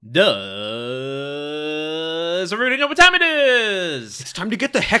Does everybody know what time it is? It's time to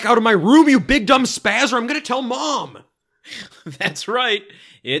get the heck out of my room, you big dumb spaz, or I'm gonna tell Mom! That's right,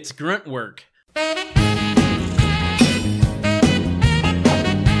 it's grunt work.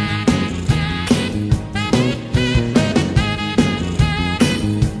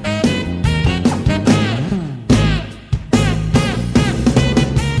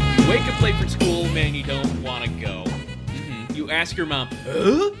 You ask your mom,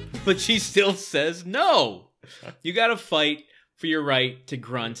 but she still says no. You gotta fight for your right to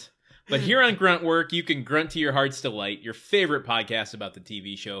grunt. But here on Grunt Work, you can grunt to your heart's delight, your favorite podcast about the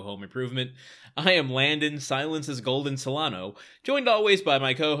TV show Home Improvement. I am Landon, Silence is Golden Solano, joined always by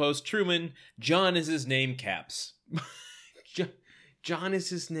my co-host Truman. John is his name, Caps. John is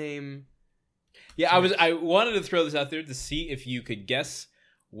his name. Yeah, I wanted to throw this out there to see if you could guess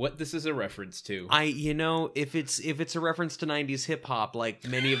what this is a reference to. If it's a reference to 90s hip hop, like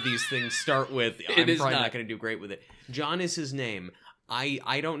many of these things start with, I'm probably not going to do great with it. John is his name.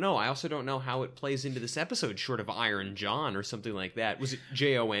 I don't know. I also don't know how it plays into this episode, short of Iron John or something like that. Was it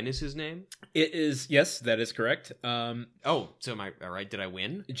Jon is his name? It is, yes, that is correct. So am I, all right, did I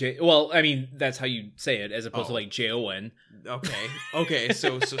win? Well, I mean, that's how you say it, as opposed to like Jon. Okay,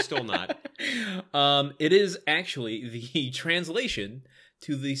 so still not. It is actually the translation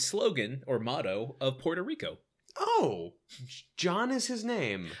to the slogan or motto of Puerto Rico. Oh, John is his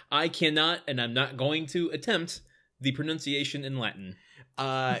name. I cannot, and I'm not going to attempt the pronunciation in Latin.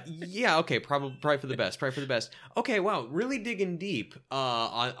 Yeah, okay, probably for the best. Okay, wow, really digging deep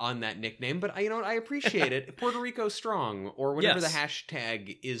on that nickname, but you know what, I appreciate it. Puerto Rico strong, or whatever the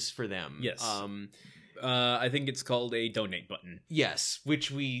hashtag is for them. Yes. I think it's called a donate button. Yes,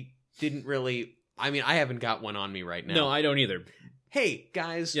 which we didn't really. I mean, I haven't got one on me right now. No, I don't either. Hey,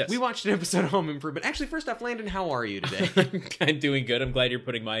 guys, yes. We watched an episode of Home Improvement. Actually, first off, Landon, how are you today? I'm doing good. I'm glad you're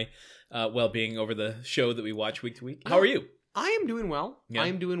putting my well-being over the show that we watch week to week. How are you? I am doing well. Yeah. I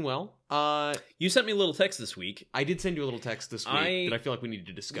am doing well. You sent me a little text this week. I did send you a little text this week that I feel like we needed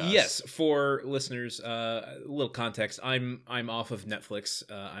to discuss. Yes, for listeners, a little context. I'm off of Netflix.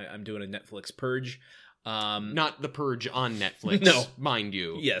 I'm doing a Netflix purge. Not the purge on Netflix. No, mind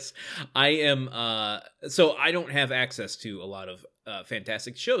you. Yes, I am. So I don't have access to a lot of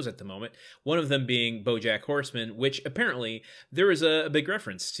fantastic shows at the moment. One of them being BoJack Horseman, which apparently there is a big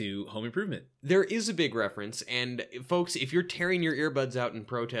reference to Home Improvement. There is a big reference, and folks, if you're tearing your earbuds out in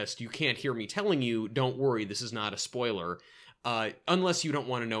protest, you can't hear me telling you. Don't worry, this is not a spoiler. Unless you don't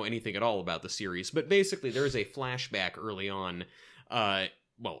want to know anything at all about the series. But basically, there is a flashback early on.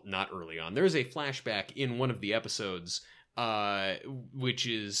 Well, not early on. There is a flashback in one of the episodes, which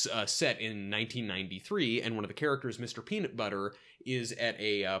is set in 1993, and one of the characters, Mr. Peanut Butter, is at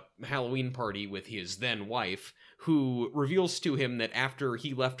a Halloween party with his then-wife, who reveals to him that after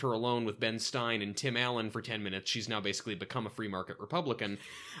he left her alone with Ben Stein and Tim Allen for 10 minutes, she's now basically become a free market Republican.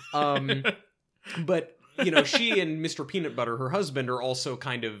 But she and Mr. Peanut Butter, her husband, are also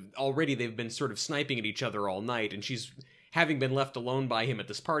kind of, already they've been sort of sniping at each other all night, and she's, having been left alone by him at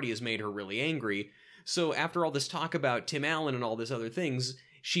this party, has made her really angry. So after all this talk about Tim Allen and all these other things,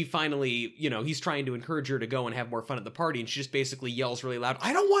 she finally, he's trying to encourage her to go and have more fun at the party, and she just basically yells really loud,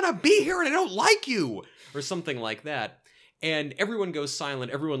 "I don't want to be here and I don't like you!" or something like that. And everyone goes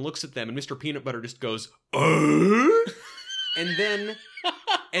silent, everyone looks at them, and Mr. Peanut Butter just goes, And then,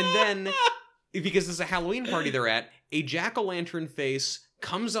 because it's a Halloween party they're at, a jack-o'-lantern face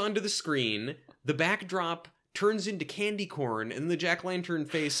comes onto the screen, the backdrop turns into candy corn, and the jack-o'-lantern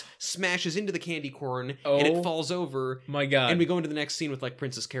face smashes into the candy corn, and it falls over. My God. And we go into the next scene with, like,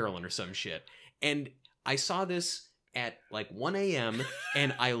 Princess Carolyn or some shit. And I saw this at, like, 1 a.m.,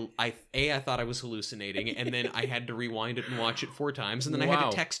 and I thought I was hallucinating, and then I had to rewind it and watch it 4 times, and then I had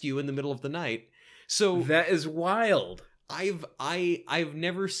to text you in the middle of the night. So that is wild. I've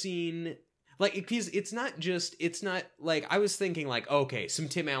never seen... Like, because it's not, like, I was thinking, like, okay, some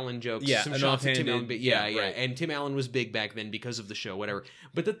Tim Allen jokes, some shots of Tim Allen, but right. And Tim Allen was big back then because of the show, whatever.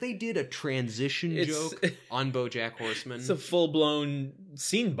 But that they did a transition joke on BoJack Horseman. It's a full-blown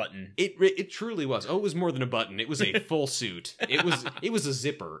scene button. It truly was. Oh, it was more than a button. It was a full suit. It was a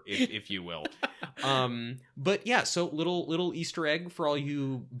zipper, if you will. But yeah, so little Easter egg for all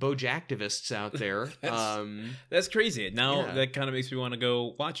you BoJacktivists out there. That's crazy. Now that kind of makes me want to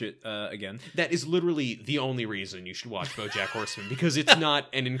go watch it again. That is literally the only reason you should watch BoJack Horseman, because it's not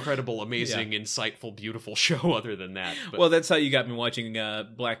an incredible, amazing, insightful, beautiful show other than that. But... Well, that's how you got me watching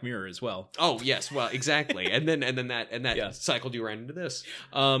Black Mirror as well. Oh yes, well exactly, and then that cycled you around into this.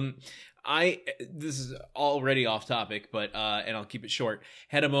 This is already off topic, but and I'll keep it short.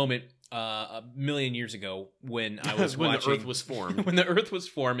 Had a moment a million years ago when I was when watching the Earth was formed. when the Earth was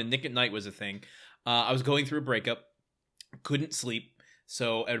formed and Nick at Night was a thing. I was going through a breakup, couldn't sleep.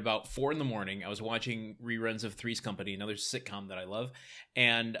 So at about 4 a.m, I was watching reruns of Three's Company, another sitcom that I love,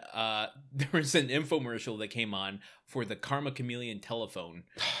 and there was an infomercial that came on for the Karma Chameleon telephone.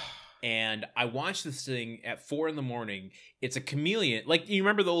 And I watched this thing at 4 a.m. It's a chameleon. Like, you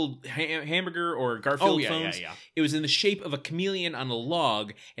remember the old Hamburger or Garfield phones? Yeah. It was in the shape of a chameleon on a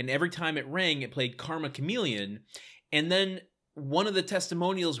log, and every time it rang, it played Karma Chameleon. And then one of the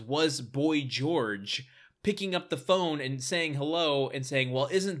testimonials was Boy George picking up the phone and saying hello and saying, well,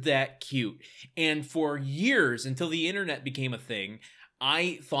 isn't that cute? And for years, until the internet became a thing,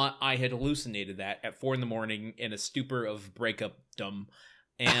 I thought I had hallucinated that at 4 a.m. in a stupor of breakup dumb.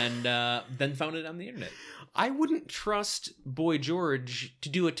 And then found it on the internet. I wouldn't trust Boy George to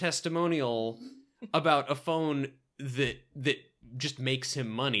do a testimonial about a phone that just makes him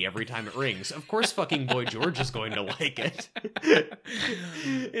money every time it rings. Of course fucking Boy George is going to like it.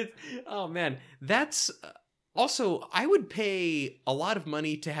 Oh man, that's also, I would pay a lot of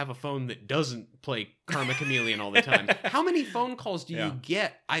money to have a phone that doesn't play Karma Chameleon all the time. How many phone calls do you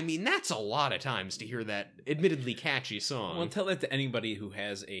get? I mean, that's a lot of times to hear that admittedly catchy song. Well, tell that to anybody who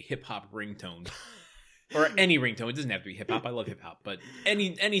has a hip-hop ringtone. Or any ringtone. It doesn't have to be hip-hop. I love hip-hop. But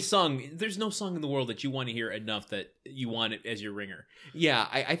any song, there's no song in the world that you want to hear enough that you want it as your ringer. Yeah,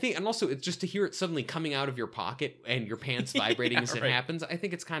 I think, and also it's just to hear it suddenly coming out of your pocket and your pants vibrating as it happens, I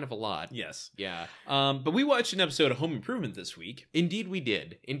think it's kind of a lot. Yes. Yeah. But we watched an episode of Home Improvement this week. Indeed we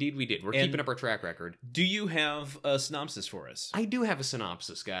did. We're keeping up our track record. Do you have a synopsis for us? I do have a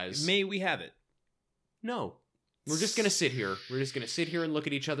synopsis, guys. May we have it? No. We're just going to sit here. We're just going to sit here and look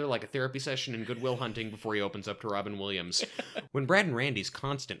at each other like a therapy session in Good Will Hunting before he opens up to Robin Williams. When Brad and Randy's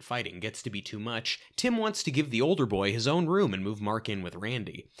constant fighting gets to be too much, Tim wants to give the older boy his own room and move Mark in with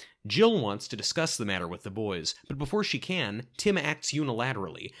Randy. Jill wants to discuss the matter with the boys, but before she can, Tim acts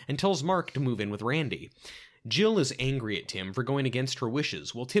unilaterally and tells Mark to move in with Randy. Jill is angry at Tim for going against her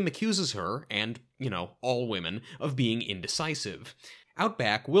wishes, while Tim accuses her, and, all women, of being indecisive. Out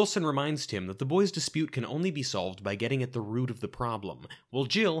back, Wilson reminds Tim that the boys' dispute can only be solved by getting at the root of the problem, while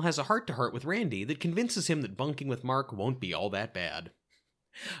Jill has a heart-to-heart with Randy that convinces him that bunking with Mark won't be all that bad.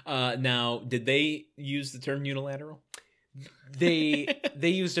 Now, did they use the term unilateral? They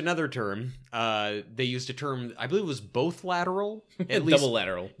used another term. They used a term, I believe it was both lateral? At least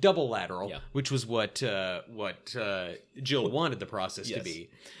Double lateral. Yeah. Which was what Jill wanted the process to be.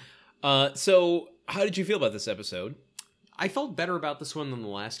 So, how did you feel about this episode? I felt better about this one than the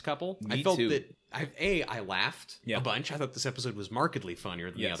last couple. Me I felt too. that I laughed a bunch. I thought this episode was markedly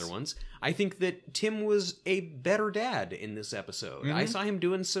funnier than the other ones. I think that Tim was a better dad in this episode. I saw him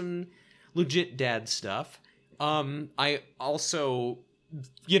doing some legit dad stuff. I also,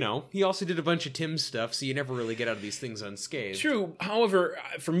 he also did a bunch of Tim stuff, so you never really get out of these things unscathed. True. However,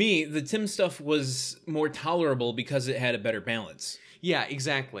 for me, the Tim stuff was more tolerable because it had a better balance. Yeah,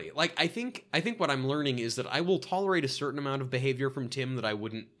 exactly. Like, I think what I'm learning is that I will tolerate a certain amount of behavior from Tim that I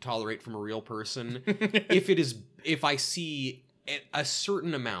wouldn't tolerate from a real person if I see a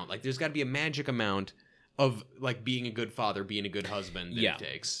certain amount. Like, there's got to be a magic amount of, like, being a good father, being a good husband that it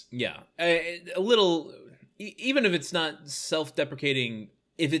takes. Yeah. A little, even if it's not self-deprecating,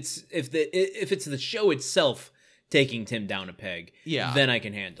 if it's the show itself taking Tim down a peg, then I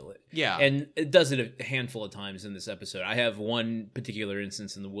can handle it. Yeah. And it does it a handful of times in this episode. I have one particular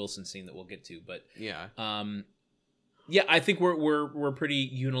instance in the Wilson scene that we'll get to, but I think we're pretty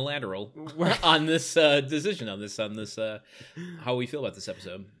unilateral on this decision on this how we feel about this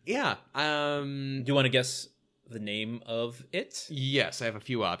episode. Yeah. Do you want to guess the name of it? Yes, I have a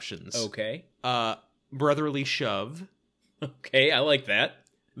few options. Okay. Brotherly Shove. Okay, I like that.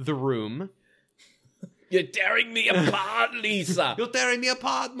 The Room. You're tearing me apart, Lisa. You're tearing me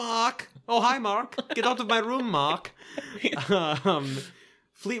apart, Mark. Oh, hi, Mark. Get out of my room, Mark.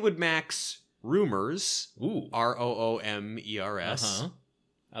 Fleetwood Mac's Rumors. Ooh. Roomers.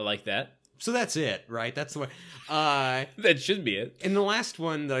 I like that. So that's it, right? That's the way. That should be it. And the last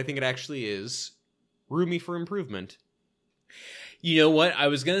one that I think it actually is, Roomy for Improvement. You know what? I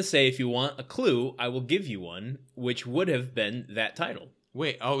was going to say, if you want a clue, I will give you one, which would have been that title.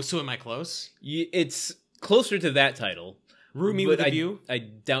 Wait, so am I close? It's closer to that title. Roomy with a View? I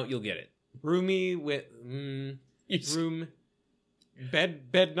doubt you'll get it. Roomy with... room...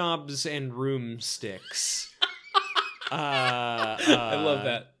 Bed knobs and room sticks. I love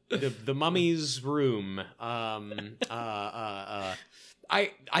that. The mummy's room. I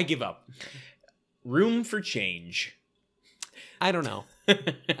give up. Room for Change. I don't know. I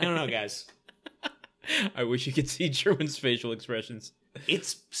don't know, guys. I wish you could see German's facial expressions.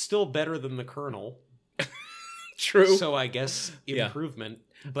 It's still better than the Colonel. True. So I guess Yeah. improvement.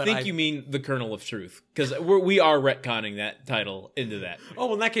 But I think you mean the Kernel of Truth, because we are retconning that title into that. Oh,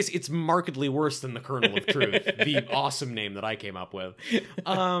 well, in that case, it's markedly worse than the Kernel of Truth, the awesome name that I came up with.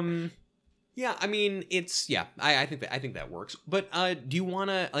 Yeah, I mean, I think that works. But do you want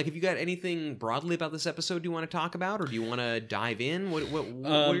to, like, have you got anything broadly about this episode you want to talk about, or do you want to dive in? What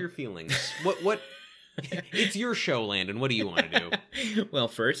are your feelings? What? It's your show, Landon. What do you want to do? Well,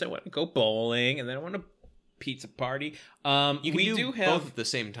 first I want to go bowling, and then I want to pizza party. We do have both at the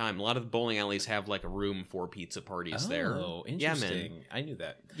same time. A lot of the bowling alleys have like a room for pizza parties there. Oh, interesting. Yeah, man. I knew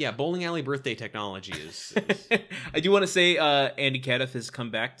that. Yeah, bowling alley birthday technology is. I do want to say Andy Cadiff has come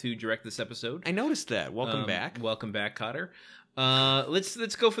back to direct this episode. I noticed that. Welcome back. Welcome back, Cotter.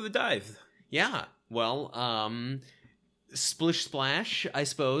 Let's go for the dive. Yeah. Well, splish splash. I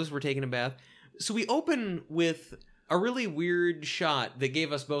suppose we're taking a bath. So we open with a really weird shot that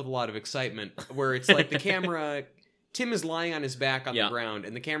gave us both a lot of excitement, where it's like the camera, Tim is lying on his back on the ground,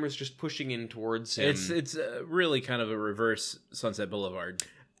 and the camera's just pushing in towards him. It's really kind of a reverse Sunset Boulevard.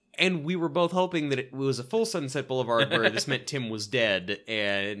 And we were both hoping that it was a full Sunset Boulevard where this meant Tim was dead,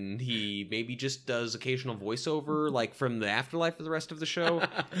 and he maybe just does occasional voiceover, like from the afterlife for the rest of the show.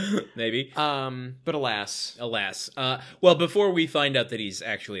 Maybe. But alas. Well, before we find out that he's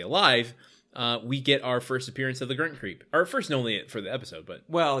actually alive, we get our first appearance of the Grunt Creep. Our first and only for the episode, but...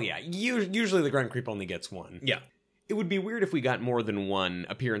 Well, yeah. Usually the Grunt Creep only gets one. Yeah. It would be weird if we got more than one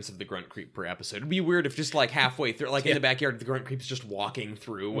appearance of the Grunt Creep per episode. It'd be weird if just like halfway through, like in the backyard, the Grunt Creep's just walking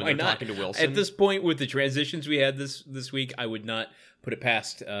through when they're talking to Wilson. At this point, with the transitions we had this week, I would not put it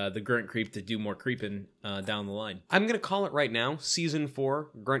past the Grunt Creep to do more creeping down the line. I'm going to call it right now. Season 4,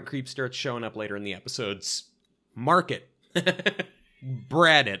 Grunt Creep starts showing up later in the episodes. Mark it.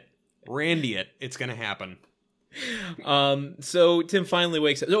 Brad it. Randy it. It's going to happen. So Tim finally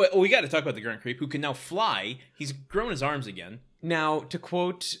wakes up. So we got to talk about the Grunt Creep, who can now fly. He's grown his arms again. Now, to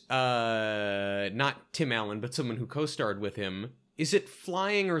quote, not Tim Allen, but someone who co-starred with him, is it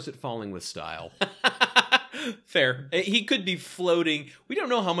flying or is it falling with style? Fair. He could be floating. We don't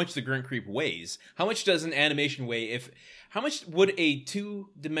know how much the Grunt Creep weighs. How much does an animation weigh? How much would a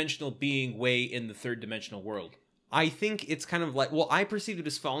two-dimensional being weigh in the third-dimensional world? I think it's kind of like, well, I perceived it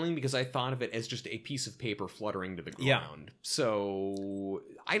as falling because I thought of it as just a piece of paper fluttering to the ground. Yeah. So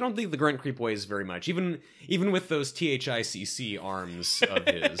I don't think the Grunt Creep weighs very much, even with those THICC arms of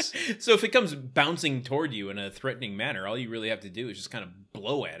his. So if it comes bouncing toward you in a threatening manner, all you really have to do is just kind of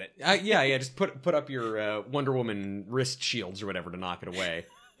blow at it. Yeah, just put up your Wonder Woman wrist shields or whatever to knock it away.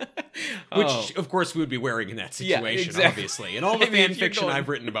 Which, of course, we would be wearing in that situation, exactly. Obviously. And all the fan fiction I've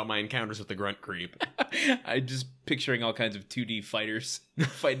written about my encounters with the Grunt Creep. I'm just picturing all kinds of 2D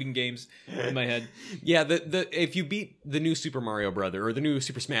fighting games in my head. Yeah, if you beat the new Super Mario Brother, or the new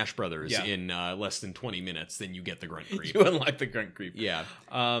Super Smash Brothers in less than 20 minutes, then you get the Grunt Creep. You unlock the Grunt Creep. Yeah.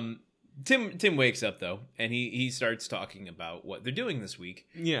 Tim wakes up, though, and he starts talking about what they're doing this week.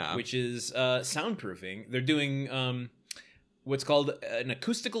 Yeah. Which is soundproofing. They're doing... what's called an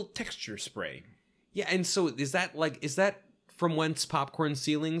acoustical texture spray. Yeah, and so is that from whence popcorn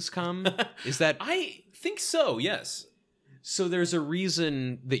ceilings come? Is that... I think so, yes. So there's a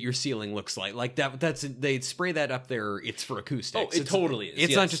reason that your ceiling looks like that. They spray that up there. It's for acoustics. Oh, it totally is.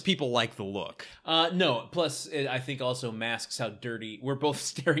 It's not just people like the look. No. Plus, I think also masks how dirty. We're both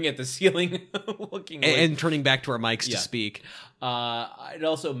staring at the ceiling, looking and turning back to our mics to speak. It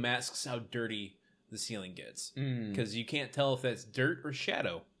also masks how dirty the ceiling gets, because you can't tell if that's dirt or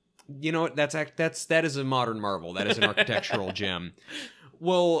shadow. You know what? That is a modern marvel. That is an architectural gem.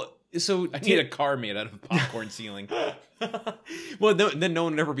 Well, so I need a car made out of a popcorn ceiling. Well, then no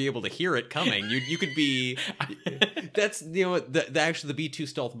one would ever be able to hear it coming. You could be. That's actually the B-2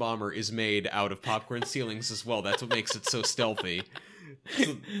 stealth bomber is made out of popcorn ceilings as well. That's what makes it so stealthy.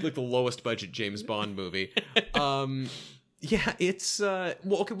 It's like the lowest budget James Bond movie. Yeah, it's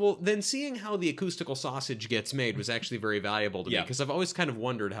well, then seeing how the acoustical sausage gets made was actually very valuable to me, because I've always kind of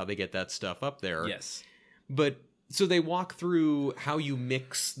wondered how they get that stuff up there. Yes. But so they walk through how you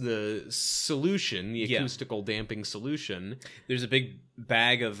mix the solution, the acoustical damping solution. There's a big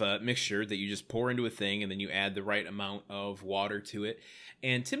bag of mixture that you just pour into a thing, and then you add the right amount of water to it.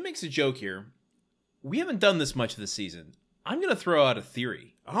 And Tim makes a joke here. We haven't done this much this season. I'm going to throw out a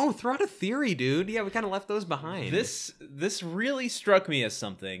theory. Oh, throw out a theory, dude. Yeah, we kind of left those behind. This really struck me as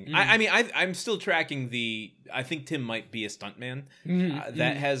something. I mean, I'm still tracking I think Tim might be a stuntman.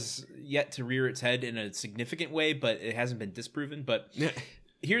 That has yet to rear its head in a significant way, but it hasn't been disproven. But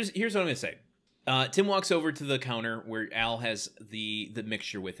here's what I'm going to say. Tim walks over to the counter where Al has the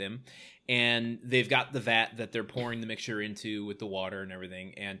mixture with him, and they've got the vat that they're pouring the mixture into with the water and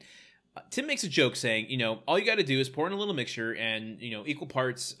everything. And Tim makes a joke saying, all you got to do is pour in a little mixture and, equal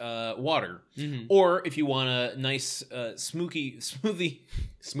parts water. Mm-hmm. Or if you want a nice silky smooth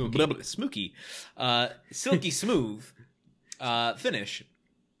finish,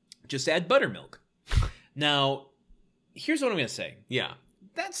 just add buttermilk. Now, here's what I'm going to say. Yeah.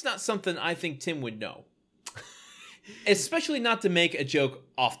 That's not something I think Tim would know. Especially not to make a joke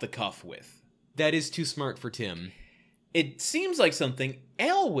off the cuff with. That is too smart for Tim. It seems like something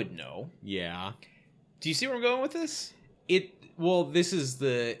Al would know. Yeah. Do you see where I'm going with this? It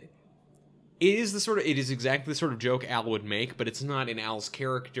is exactly the sort of joke Al would make, but it's not in Al's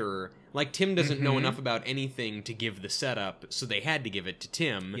character. Like, Tim doesn't know enough about anything to give the setup, so they had to give it to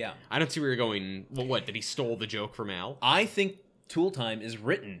Tim. Yeah. I don't see where you're going. Well, what, did he stole the joke from Al? I think Tool Time is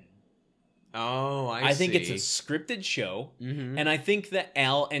written. Oh, I think it's a scripted show, and I think that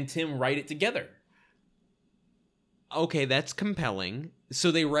Al and Tim write it together. Okay, that's compelling.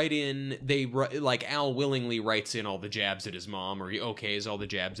 So they Al willingly writes in all the jabs at his mom, or he okays all the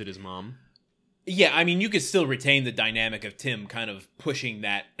jabs at his mom. Yeah, I mean, you could still retain the dynamic of Tim kind of pushing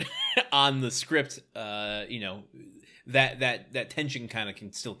that on the script. That tension kind of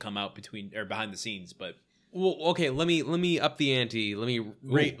can still come out behind the scenes, but. Well, okay. Let me up the ante. Let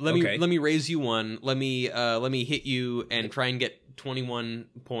me raise you one. Let me hit you and try and get 21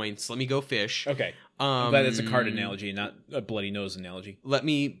 points. Let me go fish. Okay. I'm glad it's a card analogy, not a bloody nose analogy. Let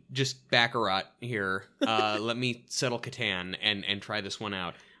me just Baccarat here. Let me settle Catan and try this one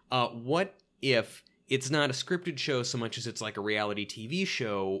out. What if it's not a scripted show so much as it's like a reality TV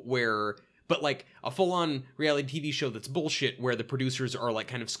show but like a full-on reality TV show that's bullshit where the producers are like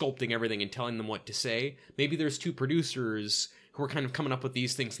kind of sculpting everything and telling them what to say? Maybe there's two producers who are kind of coming up with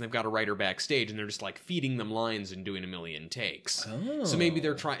these things and they've got a writer backstage and they're just like feeding them lines and doing a million takes. Oh. So maybe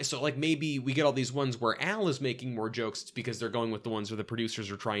they're trying. So like maybe we get all these ones where Al is making more jokes. It's because they're going with the ones where the producers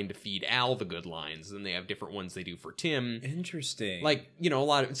are trying to feed Al the good lines. And they have different ones they do for Tim. Interesting. Like, a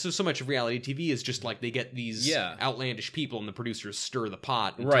lot of so much of reality TV is just like they get these outlandish people and the producers stir the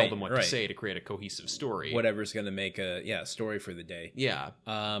pot and tell them what to say to create a cohesive story. Whatever's going to make a story for the day. Yeah.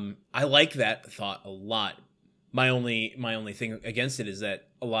 I like that thought a lot. My only thing against it is that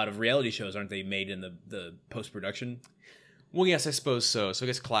a lot of reality shows, aren't they made in the post-production? Well, yes, I suppose so. So I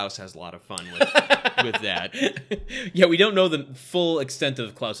guess Klaus has a lot of fun with that. Yeah, we don't know the full extent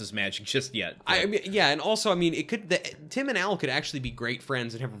of Klaus's magic just yet. I mean, yeah, and also, I mean, Tim and Al could actually be great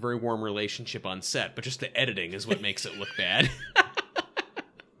friends and have a very warm relationship on set, but just the editing is what makes it look bad.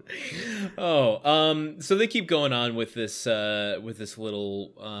 So they keep going on with this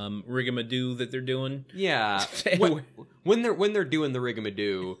little rigamadoo that they're doing. Yeah, when they're doing the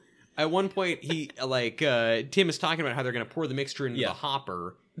rigamadoo, at one point he Tim is talking about how they're going to pour the mixture into the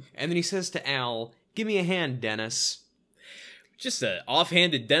hopper, and then he says to Al, "Give me a hand, Dennis." Just an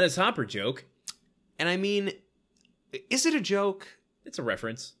offhanded Dennis Hopper joke. And I mean, is it a joke? It's a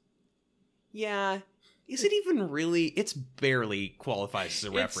reference. Yeah. Is it even really? It's barely qualifies as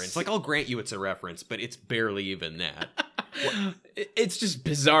a reference. Like, I'll grant you it's a reference, but it's barely even that. It's just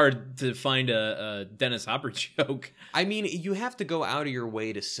bizarre to find a Dennis Hopper joke. I mean, you have to go out of your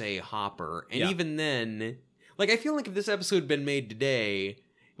way to say Hopper. And even then, like, I feel like if this episode had been made today, it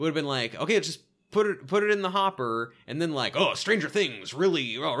would have been like, okay, let's just put it in the hopper, and then like, oh, Stranger Things,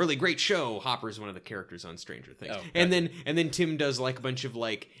 really great show. Hopper's one of the characters on Stranger Things. Oh, and then Tim does like a bunch of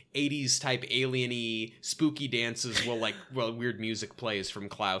like 80s type alien-y spooky dances while weird music plays from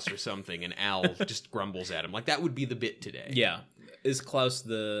Klaus or something, and Al just grumbles at him. Like, that would be the bit today. Yeah. Is Klaus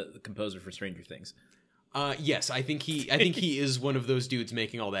the composer for Stranger Things? Yes, I think he is one of those dudes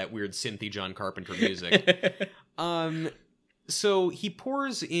making all that weird synthy John Carpenter music. So he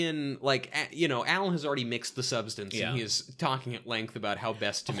pours in, like, Al has already mixed the substance, and he is talking at length about how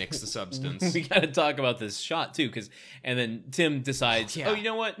best to mix the substance. We gotta talk about this shot, too, and then Tim decides, oh, you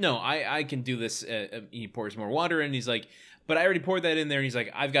know what? No, I can do this. He pours more water in, and he's like, but I already poured that in there, and he's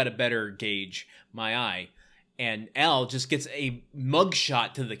like, I've got a better gauge, my eye. And Al just gets a mug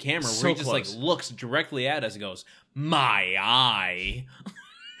shot to the camera where he just, like, looks directly at us and goes, my eye.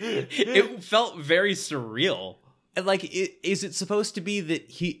 It felt very surreal. Like, is it supposed to be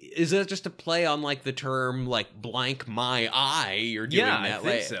that is that just a play on, like, the term, like, blank my eye? You're doing that. Yeah, I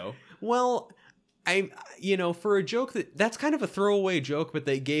think so. Well, for a joke that's kind of a throwaway joke, but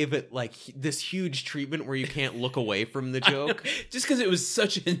they gave it, like, this huge treatment where you can't look away from the joke. Just because it was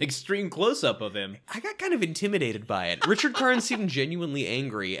such an extreme close-up of him. I got kind of intimidated by it. Richard Karn seemed genuinely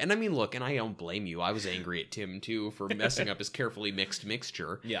angry. And I mean, look, and I don't blame you. I was angry at Tim, too, for messing up his carefully mixed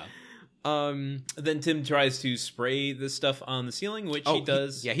mixture. Yeah. Then Tim tries to spray this stuff on the ceiling, which he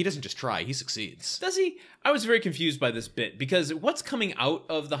does. He doesn't just try, he succeeds. Does he? I was very confused by this bit, because what's coming out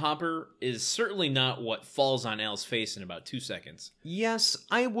of the hopper is certainly not what falls on Al's face in about 2 seconds. Yes,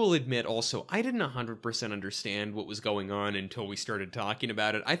 I will admit also, I didn't 100% understand what was going on until we started talking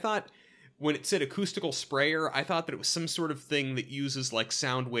about it. I thought, when it said acoustical sprayer, I thought that it was some sort of thing that uses, like,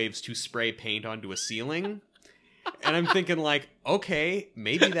 sound waves to spray paint onto a ceiling. And I'm thinking, like, okay,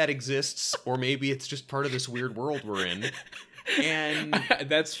 maybe that exists, or maybe it's just part of this weird world we're in. And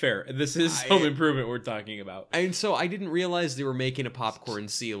that's fair. This is Home Improvement we're talking about. And so I didn't realize they were making a popcorn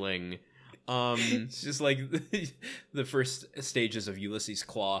ceiling. It's just like the first stages of Ulysses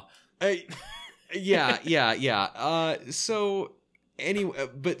Claw. Yeah. So anyway,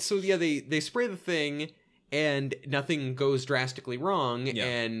 they spray the thing, and nothing goes drastically wrong,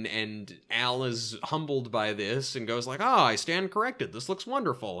 and Al is humbled by this and goes like, I stand corrected, this looks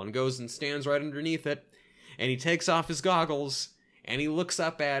wonderful, and goes and stands right underneath it, and he takes off his goggles, and he looks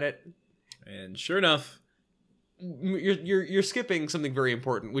up at it. And sure enough, you're skipping something very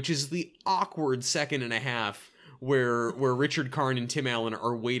important, which is the awkward second and a half where Richard Karn and Tim Allen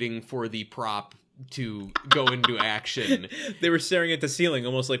are waiting for the prop to go into action. They were staring at the ceiling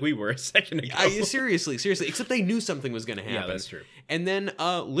almost like we were a second ago. Seriously, except they knew something was going to happen. Yeah, that's true. And then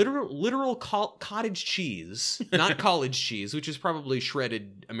literal cottage cheese, not college cheese, which is probably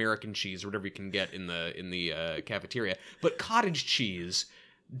shredded American cheese or whatever you can get in the cafeteria, but cottage cheese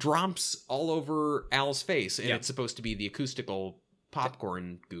drops all over Al's face, and it's supposed to be the acoustical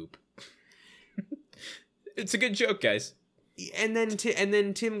popcorn goop. It's a good joke, guys. And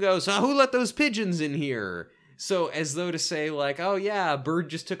then Tim goes, who let those pigeons in here? So as though to say, like, oh yeah, Bird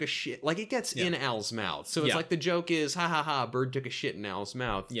just took a shit. Like, it gets in Al's mouth. So it's like the joke is, ha ha ha, Bird took a shit in Al's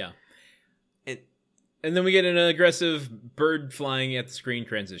mouth. Yeah. And then we get an aggressive bird flying at the screen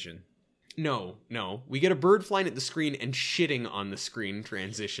transition. No. We get a bird flying at the screen and shitting on the screen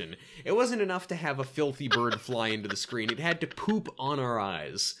transition. It wasn't enough to have a filthy bird fly into the screen. It had to poop on our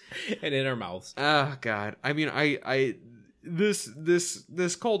eyes. And in our mouths. Oh, God. I mean,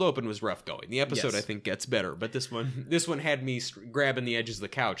 This cold open was rough going. The episode, I think, gets better, but this one had me grabbing the edges of the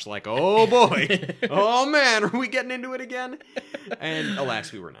couch like, oh boy, oh man, are we getting into it again? And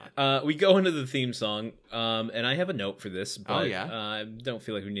alas, we were not. We go into the theme song, and I have a note for this, but I don't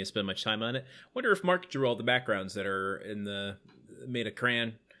feel like we need to spend much time on it. Wonder if Mark drew all the backgrounds that are made of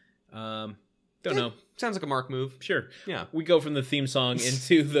crayon. Don't know. Sounds like a Mark move. Sure. Yeah. We go from the theme song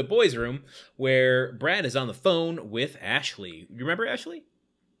into the boys' room, where Brad is on the phone with Ashley. You remember Ashley?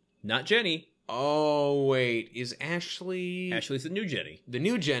 Not Jenny. Oh, wait. Is Ashley... Ashley's the new Jenny. The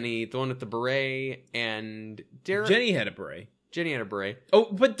new Jenny, the one with the beret, and... Jenny had a beret. Jenny had a beret. Oh,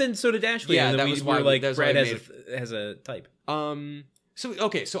 but then so did Ashley. Yeah, and then that was why why like Brad has a type.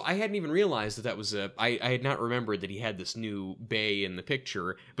 So I hadn't even realized that was I had not remembered that he had this new bae in the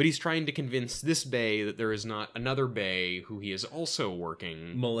picture, but he's trying to convince this bae that there is not another bae who he is also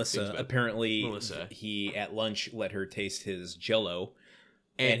working. Melissa. Apparently, he at lunch let her taste his Jell-O,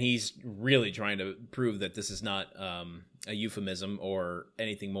 and he's really trying to prove that this is not a euphemism or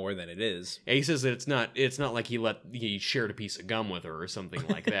anything more than it is. Yeah, he says that it's not like he shared a piece of gum with her or something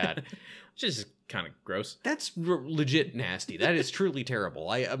like that. Which is kind of gross. That's legit nasty. That is truly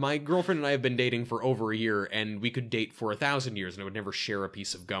terrible. My girlfriend and I have been dating for over a year, and we could date for 1,000 years, and I would never share a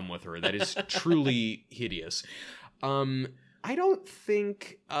piece of gum with her. That is truly hideous. I don't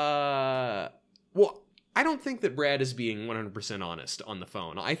think... I don't think that Brad is being 100% honest on the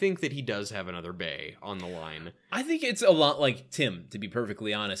phone. I think that he does have another bae on the line. I think it's a lot like Tim, to be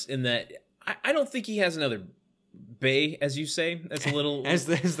perfectly honest, in that I don't think he has another bae, as you say. That's a little... as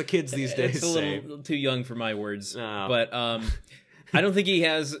the kids these days it's a little too young for my words. Oh. But I don't think he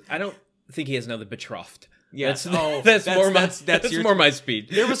has another betrothed. Yeah, that's more my speed.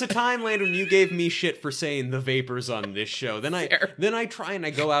 There was a time, Landon, when you gave me shit for saying the vapors on this show. Then I try and I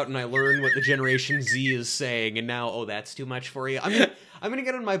go out and I learn what the Generation Z is saying, and now, that's too much for you. I'm gonna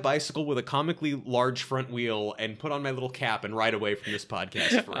get on my bicycle with a comically large front wheel and put on my little cap and ride away from this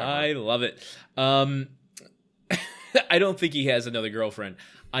podcast forever. I love it. I don't think he has another girlfriend.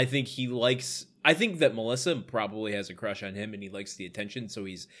 I think that Melissa probably has a crush on him and he likes the attention, so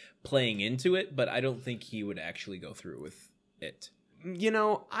he's playing into it, but I don't think he would actually go through with it. You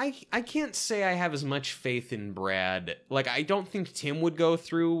know, I can't say I have as much faith in Brad. Like, I don't think Tim would go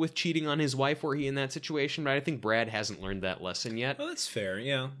through with cheating on his wife were he in that situation, but I think Brad hasn't learned that lesson yet. Oh, that's fair,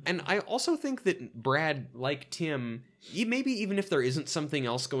 yeah. And I also think that Brad, like Tim, maybe even if there isn't something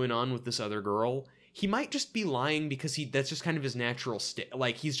else going on with this other girl, he might just be lying because that's just kind of his natural state.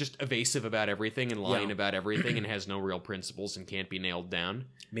 Like, he's just evasive about everything and lying about everything and has no real principles and can't be nailed down.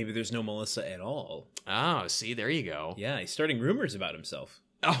 Maybe there's no Melissa at all. Oh, see, there you go. Yeah, he's starting rumors about himself.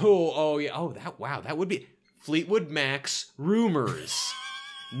 Oh, yeah. Oh, that would be Fleetwood Mac's Rumors.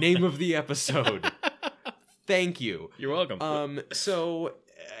 Name of the episode. Thank you. You're welcome. So,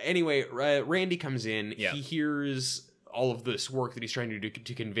 anyway, Randy comes in. Yeah. He hears all of this work that he's trying to do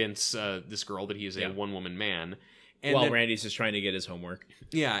to convince this girl that he is a one-woman man. And While then, Randy's just trying to get his homework.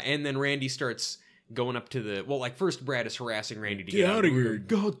 yeah, and then Randy starts going up to the... Well, like, first Brad is harassing Randy to get out of here.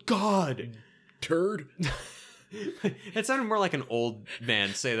 God. Turd. It sounded more like an old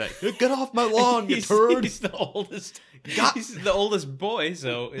man say that. Get off my lawn, you turd. He's the oldest. God. He's the oldest boy,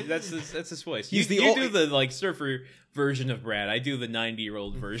 so that's his voice. He's you the old- do the like surfer version of Brad. I do the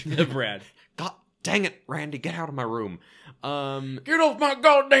 90-year-old version of Brad. God dang it, Randy, get out of my room. Get off my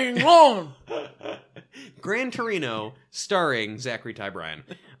goddamn lawn! Gran Torino, starring Zachary Ty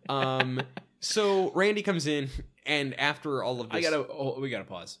Bryan. So Randy comes in, and after all of this... we gotta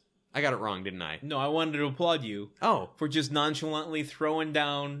pause. I got it wrong, didn't I? No, I wanted to applaud you Oh, for just nonchalantly throwing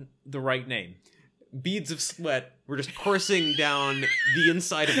down the right name. beads of sweat were just coursing down the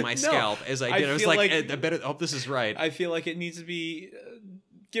inside of my scalp as I did. I was feel like, like- I better hope this is right. I feel like it needs to be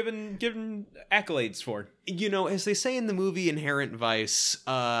given accolades for. You know, as they say in the movie Inherent Vice,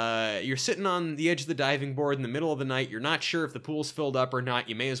 you're sitting on the edge of the diving board in the middle of the night. You're not sure if the pool's filled up or not.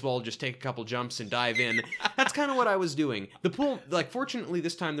 You may as well just take a couple jumps and dive in. That's kind of what I was doing. The pool, like, fortunately,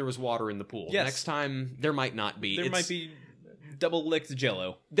 this time there was water in the pool. Yes. Next time, there might not be. There might be double licked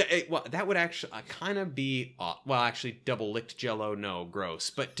Jello. Well, that would actually kind of be... well, actually, double-licked Jell-O, no, gross.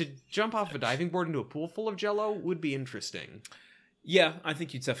 But to jump off a diving board into a pool full of Jell-O would be interesting. Yeah, I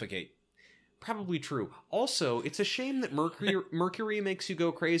think you'd suffocate. Probably true. Also, it's a shame that mercury makes you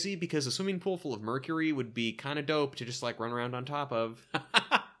go crazy, because a swimming pool full of mercury would be kind of dope to just, like, run around on top of.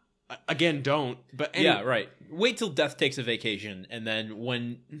 Again, don't. But anyway. Yeah, right. Wait till death takes a vacation, and then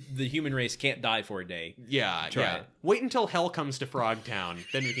when the human race can't die for a day. Yeah, Try yeah. it. Wait until hell comes to Frogtown,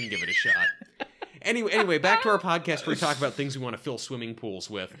 then we can give it a shot. Anyway, back to our podcast where we talk about things we want to fill swimming pools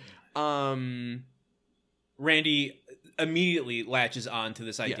with. Randy immediately latches on to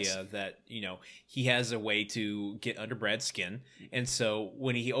this idea Yes. that, he has a way to get under Brad's skin. And so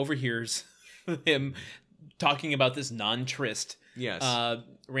when he overhears him talking about this non-tryst, Yes.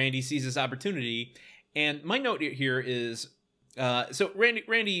 Randy sees this opportunity. And my note here is, so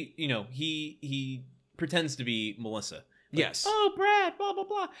Randy, he pretends to be Melissa. Like, Yes. Oh, Brad, blah, blah,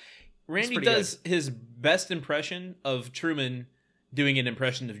 blah. Randy pretty does his best impression of Truman doing an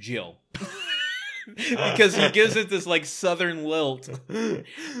impression of Jill. Because he gives it this, like, southern lilt.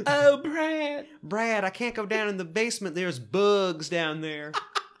 Oh, Brad, I can't go down in the basement. There's bugs down there.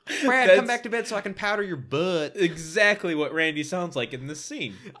 Brad, That's- come back to bed so I can powder your butt. Exactly what Randy sounds like in this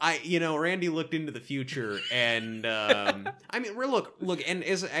scene. Randy looked into the future, and look, and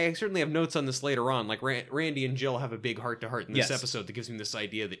as I certainly have notes on this later on, like Randy and Jill have a big heart-to-heart in this Yes. episode that gives me this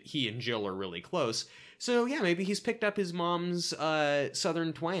idea that he and Jill are really close. So yeah, maybe he's picked up his mom's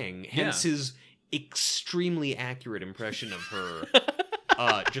southern twang, hence his extremely accurate impression of her,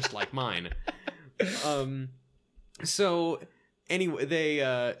 just like mine. So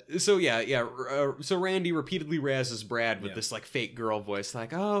anyway, so Randy repeatedly razzes Brad with this like fake girl voice,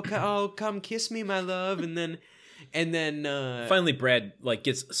 like, oh, come kiss me, my love, and then Finally, Brad, like,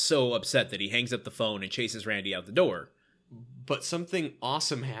 gets so upset that he hangs up the phone and chases Randy out the door. but something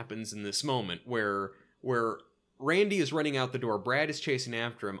awesome happens in this moment where Randy is running out the door. Brad is chasing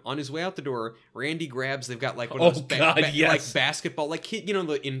after him. On his way out the door, Randy grabs. They've got like one of those yes. like basketball, like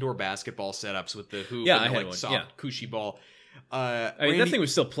the indoor basketball setups with the hoop Yeah, and I the had like one, soft yeah. cushy ball. I mean, that thing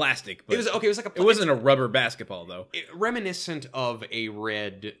was still plastic, but It was like it wasn't a rubber basketball, though. reminiscent of a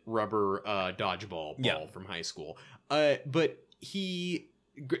red rubber dodgeball ball from high school. But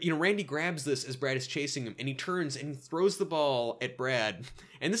Randy grabs this as Brad is chasing him, and he turns and he throws the ball at Brad.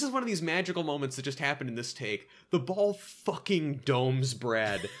 And this is one of these magical moments that just happened in this take. The ball fucking domes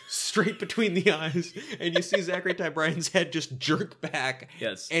Brad straight between the eyes, and you see Zachary Ty Bryan's head just jerk back.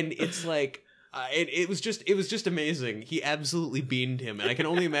 Yes. And it's like... it was just amazing. He absolutely beamed him, and I can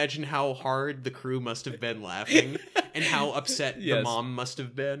only imagine how hard the crew must have been laughing, and how upset the Yes. mom must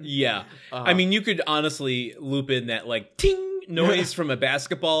have been. Yeah. I mean, you could honestly loop in that, like, ting noise from a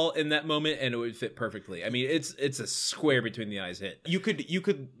basketball in that moment, and it would fit perfectly. I mean, it's a square between the eyes hit. You could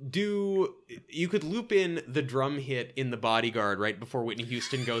loop in the drum hit in The Bodyguard right before Whitney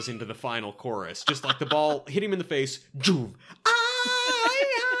Houston goes into the final chorus, just like the ball hit him in the face. Joom.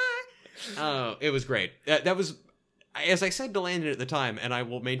 Oh, it was great. That was as I said to Landon at the time, and I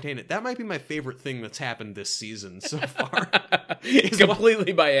will maintain it, that might be my favorite thing that's happened this season so far.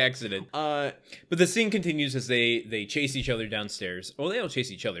 Completely by accident. Uh, But the scene continues as they chase each other downstairs. Well, they don't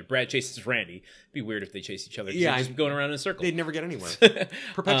chase each other. Brad chases Randy. It'd be weird if they chase each other. Yeah, They're just going around in a circle. they'd never get anywhere.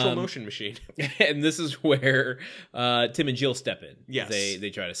 Perpetual motion machine. And this is where Tim and Jill step in. Yes. They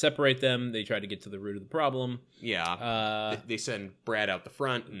try to separate them. They try to get to the root of the problem. Yeah. They send Brad out the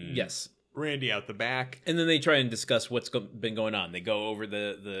front and Yes. Randy out the back. And then they try and discuss what's been going on. They go over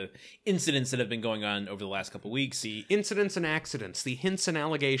the incidents that have been going on over the last couple weeks. The incidents and accidents, the hints and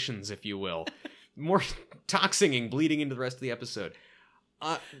allegations, if you will. More talk singing bleeding into the rest of the episode.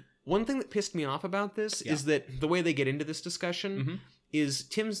 One thing that pissed me off about this is that the way they get into this discussion is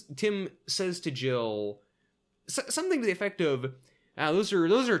Tim says to Jill something to the effect of, those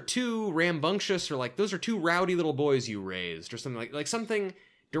are two rambunctious, or like, those are two rowdy little boys you raised, or something like something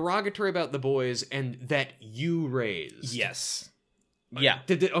derogatory about the boys and that you raised. Yes. Yeah.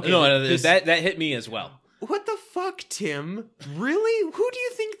 Okay, that hit me as well. What the fuck, Tim? Really? Who do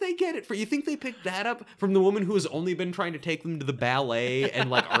you think they get it for? You think they picked that up from the woman who has only been trying to take them to the ballet and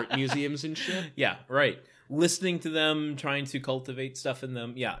like art museums and shit? Yeah, right. Listening to them, trying to cultivate stuff in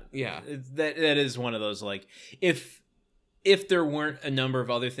them. Yeah. Yeah. That is one of those, like, if there weren't a number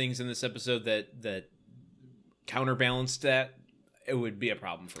of other things in this episode that counterbalanced that, it would be a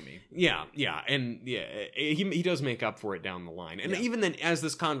problem for me. Yeah, and he does make up for it down the line. And even then, as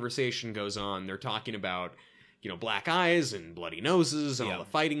this conversation goes on, they're talking about, black eyes and bloody noses and all the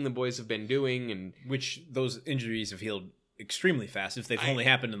fighting the boys have been doing, and which those injuries have healed extremely fast if they've only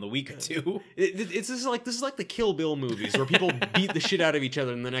happened in the week or two. This is like the Kill Bill movies where people beat the shit out of each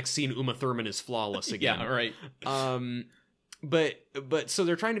other, and the next scene Uma Thurman is flawless again. Yeah, right. But so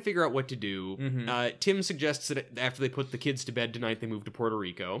they're trying to figure out what to do. Tim suggests that after they put the kids to bed tonight, they move to Puerto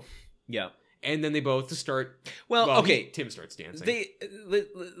Rico. Yeah. And then they both start... Tim starts dancing.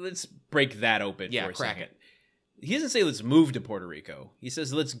 Let's break that open for a crack second. He doesn't say let's move to Puerto Rico. He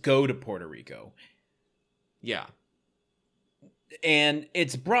says let's go to Puerto Rico. Yeah. And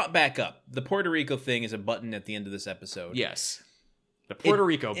it's brought back up. The Puerto Rico thing is a button at the end of this episode. Yes. The Puerto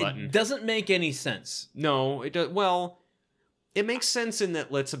Rico button. It doesn't make any sense. No, it does. Well... It makes sense in that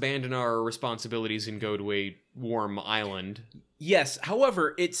let's abandon our responsibilities and go to a warm island. Yes,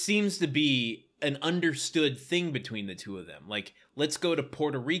 however, it seems to be an understood thing between the two of them. Like, let's go to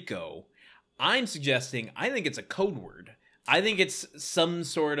Puerto Rico. I think it's a code word. I think it's some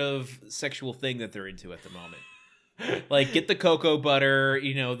sort of sexual thing that they're into at the moment. Like, get the cocoa butter,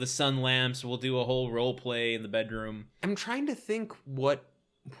 the sun lamps, we'll do a whole role play in the bedroom. I'm trying to think what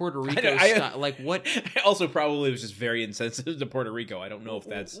Puerto Rico style, like what. I also probably was just very insensitive to Puerto Rico. I don't know if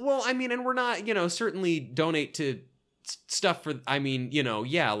that's. Well, I mean, and we're not, certainly donate to stuff for. I mean,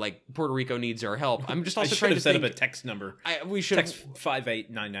 like Puerto Rico needs our help. I'm just also trying to set up a text number. We should text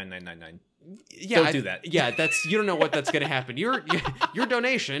 58999999. Yeah, don't do that. Yeah, you don't know what that's going to happen. Your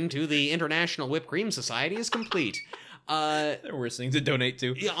donation to the International Whipped Cream Society is complete. There are worse things to donate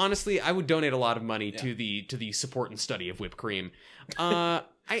to. Yeah, honestly, I would donate a lot of money to the support and study of whipped cream. I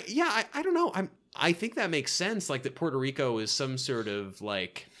don't know. I think that makes sense. Like that Puerto Rico is some sort of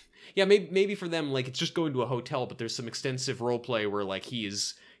like, maybe for them like it's just going to a hotel, but there's some extensive role play where like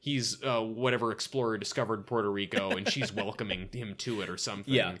he's whatever explorer discovered Puerto Rico and she's welcoming him to it or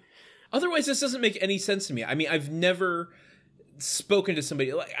something. Yeah. Otherwise, this doesn't make any sense to me. I mean, I've never spoken to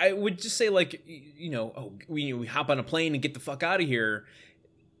somebody like I would just say like we hop on a plane and get the fuck out of here.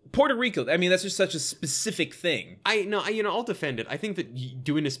 Puerto Rico, I mean, that's just such a specific thing. I'll defend it. I think that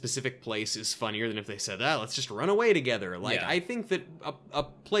doing a specific place is funnier than if they said, let's just run away together. Like, I think that a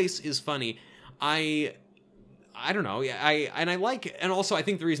place is funny. I don't know. And also I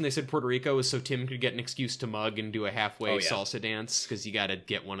think the reason they said Puerto Rico is so Tim could get an excuse to mug and do a halfway salsa dance, because you got to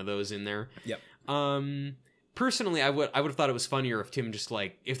get one of those in there. Yep. Personally, I would have thought it was funnier if Tim just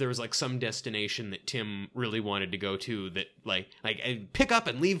like if there was like some destination that Tim really wanted to go to that like pick up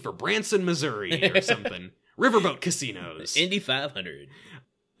and leave for Branson, Missouri or something. Riverboat casinos, Indy 500.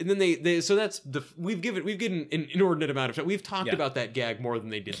 And then they so that's we've given an inordinate amount of time. We've talked about that gag more than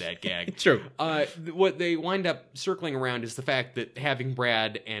they did that gag. True. What they wind up circling around is the fact that having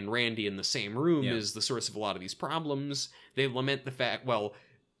Brad and Randy in the same room is the source of a lot of these problems. They lament the fact. Well,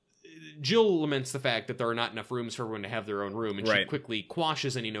 Jill laments the fact that there are not enough rooms for everyone to have their own room, and she quickly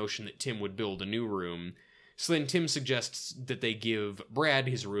quashes any notion that Tim would build a new room. So then Tim suggests that they give Brad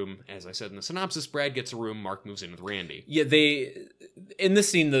his room. As I said in the synopsis, Brad gets a room, Mark moves in with Randy. Yeah, in this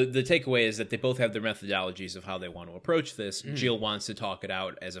scene, the takeaway is that they both have their methodologies of how they want to approach this. Jill wants to talk it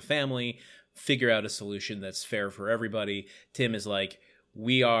out as a family, figure out a solution that's fair for everybody. Tim is like,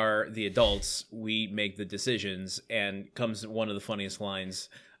 we are the adults, we make the decisions, and comes one of the funniest lines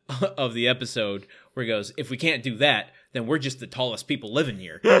of the episode where he goes, if we can't do that, then we're just the tallest people living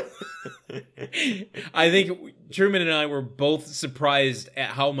here. I think Truman and I were both surprised at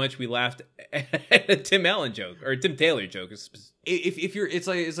how much we laughed at a Tim Allen joke, or a Tim Taylor joke. If you're, it's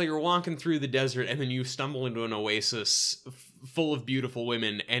like you're walking through the desert and then you stumble into an oasis full of beautiful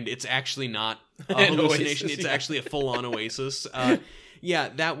women, and it's actually not a hallucination. Oasis, it's yeah. actually a full-on oasis. Yeah,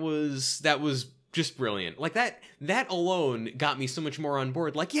 that was just brilliant. Like that alone got me so much more on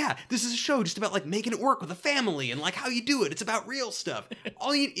board. Like, yeah, this is a show just about like making it work with a family and like how you do it. It's about real stuff.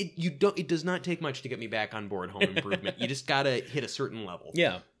 It does not take much to get me back on board Home Improvement. You just gotta hit a certain level.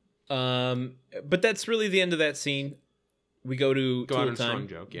 Yeah. But that's really the end of that scene. We go to Go out Tool on a Time. strong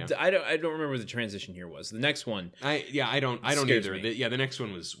joke, yeah. I don't remember what the transition here was. The next one. I don't Scares either. me. The next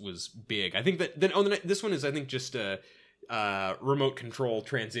one was big. I think that this one is I think just a remote control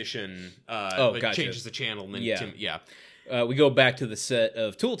transition. Like gotcha. changes the channel and then Yeah. We go back to the set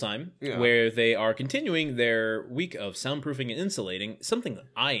of Tool Time, Yeah. where they are continuing their week of soundproofing and insulating, something that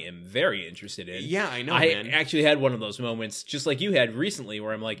I am very interested in. Yeah, I know, I man. actually had one of those moments, just like you had recently,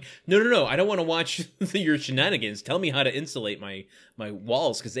 where I'm like, no, I don't want to watch your shenanigans. Tell me how to insulate my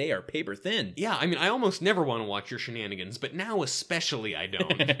walls, because they are paper thin. Yeah, I mean, I almost never want to watch your shenanigans, but now especially I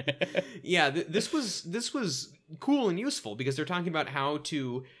don't. Yeah, this was cool and useful because they're talking about how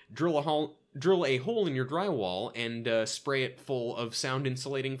to drill a hole in your drywall and spray it full of sound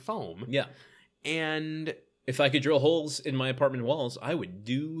insulating foam. Yeah. And If I could drill holes in my apartment walls, I would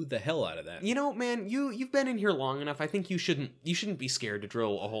do the hell out of that. you know, man, you've been in here long enough. I think you shouldn't be scared to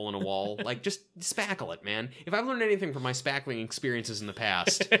drill a hole in a wall. Like, just spackle it, man. If I've learned anything from my spackling experiences in the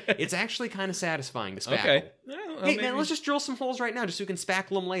past, it's actually kind of satisfying to spackle. Okay. Well, Hey, maybe- man, let's just drill some holes right now just so we can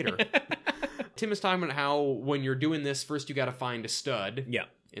spackle them later. Tim is talking about how when you're doing this, first you got to find a stud Yeah.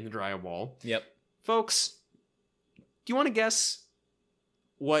 in the drywall. Yep. Folks, do you want to guess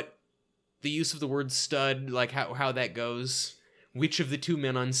what the use of the word stud, like how that goes? Which of the two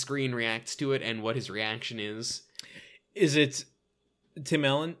men on screen reacts to it and what his reaction is? Is it Tim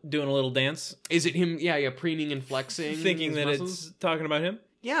Allen doing a little dance, Is it him, preening and flexing? thinking his that muscles? it's talking about him?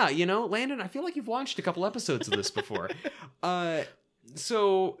 Yeah, you know, Landon, I feel like you've watched a couple episodes of this before.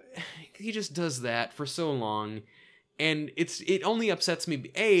 So he just does that for so long, and it only upsets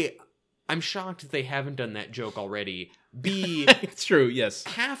me. A, I'm shocked that they haven't done that joke already. B, It's true, yes.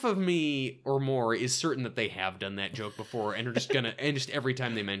 half of me or more is certain that they have done that joke before and are just gonna and just every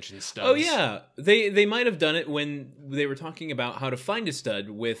time they mention studs. Oh yeah, they might have done it when they were talking about how to find a stud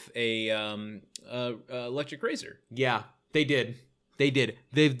with a electric razor. Yeah, they did.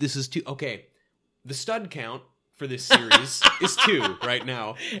 This is two. Okay, the stud count for this series is 2 right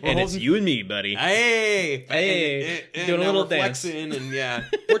now. And it's you and me, buddy. Hey, Hey, doing a now little we're dance. flexing, and yeah,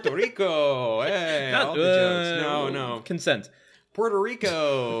 Puerto Rico, hey, all the jokes. No, Consent. Puerto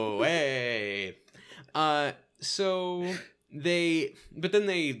Rico, hey. So they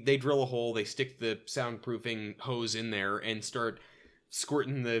drill a hole, they stick the soundproofing hose in there, and start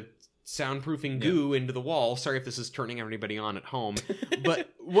squirting the soundproofing goo into the wall. Sorry if this is turning everybody on at home, but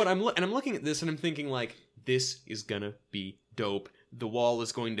I'm looking at this and I'm thinking like, this is gonna be dope. The wall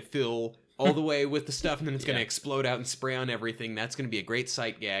is going to fill all the way with the stuff, and then it's gonna explode out and spray on everything. That's gonna be a great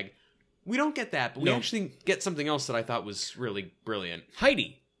sight gag. We don't get that, but we No. actually get something else that I thought was really brilliant.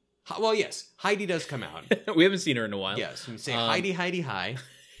 Heidi. Well, yes, Heidi does come out. We haven't seen her in a while. Yes, we say Um, Heidi, hi.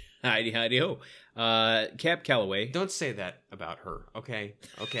 Heidi ho. Cap Calloway. Don't say that about her, okay?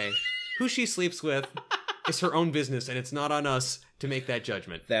 Okay. Who she sleeps with is her own business, and it's not on us to make that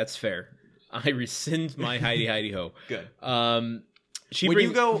judgment. That's fair. I rescind my Heidi ho. Good. She When brings,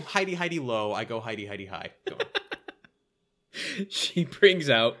 you go Heidi low, I go Heidi high. Go on. she brings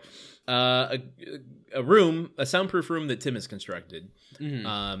out a room, a soundproof room that Tim has constructed.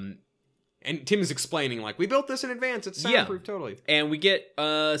 Mhm. And Tim is explaining, like, we built this in advance. It's soundproof, totally. And we get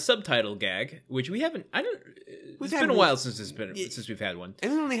a subtitle gag, which we haven't. It's had been a one- while since we've had one.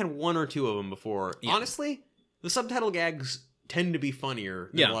 And we only had 1 or 2 of them before. Yeah. Honestly, the subtitle gags tend to be funnier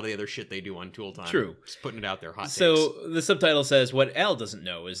than Yeah. a lot of the other shit they do on Tool Time. True. Just putting it out there, hot takes. So the subtitle says, "What Al doesn't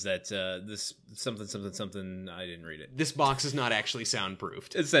know is that this something. I didn't read it." This box is not actually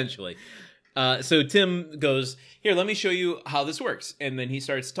soundproofed. Essentially. So Tim goes, "Here, let me show you how this works," and then he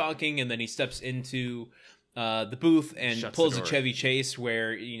starts talking, and then he steps into the booth and Shuts pulls the a door. Chevy Chase,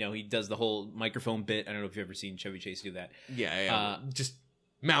 where he does the whole microphone bit. I don't know if you've ever seen Chevy Chase do that. Yeah. Just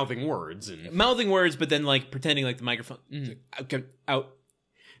mouthing words and Mouthing words, but then like pretending like the microphone out.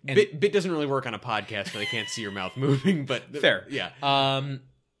 And- bit doesn't really work on a podcast where they can't see your mouth moving, but Fair. Yeah.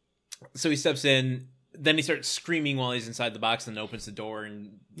 So he steps in, then he starts screaming while he's inside the box, and opens the door,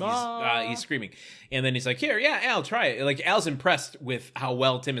 and he's screaming. And then he's like, "Here, yeah, Al, try it." Like, Al's impressed with how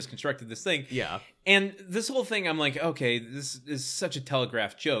well Tim has constructed this thing. Yeah. And this whole thing, I'm like, okay, this is such a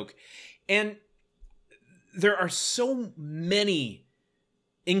telegraphed joke. And there are so many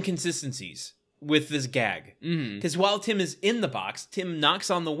inconsistencies with this gag. Because while Tim is in the box, Tim knocks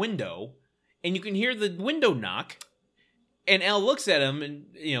on the window, and you can hear the window knock. And Al looks at him,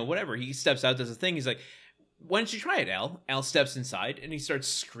 and, whatever. He steps out, does a thing. He's like, "Why don't you try it, Al?" Al steps inside, and he starts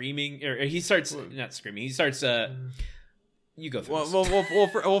screaming. Or he starts, not screaming, he starts, you go through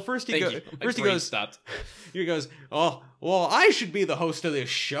this. First he Thank you. My first he brain goes, stopped. he goes, "Oh, well, I should be the host of this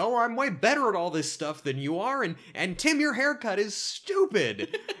show. I'm way better at all this stuff than you are, and Tim, your haircut is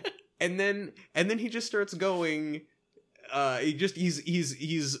stupid." and then he just starts going,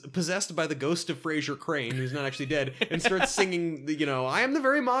 he's possessed by the ghost of Fraser Crane, who's not actually dead, and starts singing "I am the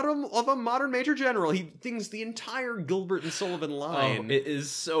very model of a modern major general." He sings the entire Gilbert and Sullivan line. Oh, it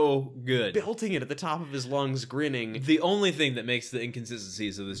is so good. Belting it at the top of his lungs, grinning. The only thing that makes the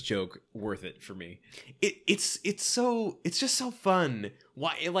inconsistencies of this joke worth it for me. It's just so fun.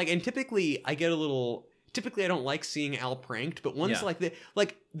 Why, and typically I get a little. Typically, I don't like seeing Al pranked, but ones like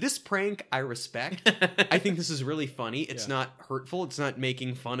this prank, I respect. I think this is really funny. It's not hurtful. It's not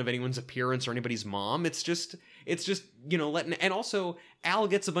making fun of anyone's appearance or anybody's mom. It's just letting. And also, Al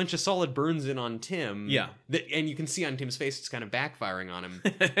gets a bunch of solid burns in on Tim. Yeah, and you can see on Tim's face it's kind of backfiring on him.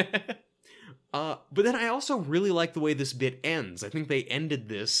 But then I also really like the way this bit ends. I think they ended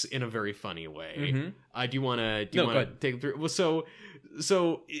this in a very funny way. Do you want to take it through? Well, so.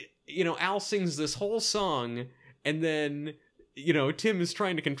 Al sings this whole song, and then, Tim is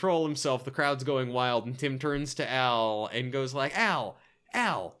trying to control himself. The crowd's going wild, and Tim turns to Al and goes like, "Al,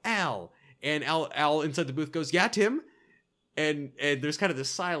 Al, Al." And Al inside the booth goes, "Yeah, Tim?" And there's kind of this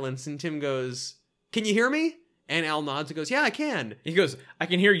silence, and Tim goes, "Can you hear me?" And Al nods and goes, "Yeah, I can." He goes, "I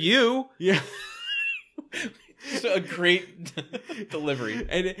can hear you." Yeah. It's a great delivery.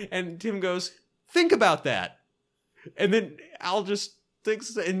 And Tim goes, "Think about that." And then Al just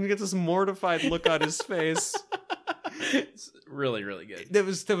thinks and gets this mortified look on his face. It's really, really good.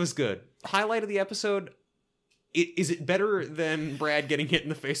 That was good. Highlight of the episode. Is it better than Brad getting hit in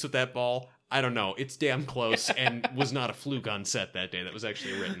the face with that ball? I don't know. It's damn close, and was not a fluke on set that day. That was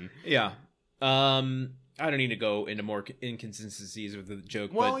actually written. Yeah. I don't need to go into more inconsistencies with the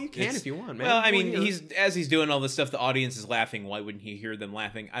joke. Well, but you can if you want, man. Well, I mean, he's doing all this stuff, the audience is laughing. Why wouldn't he hear them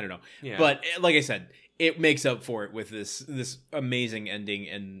laughing? I don't know. Yeah. But like I said, it makes up for it with this amazing ending,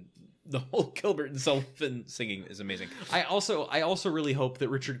 and the whole Gilbert and Sullivan singing is amazing. I also really hope that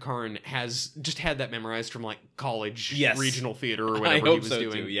Richard Karn has just had that memorized from college regional theater or whatever he was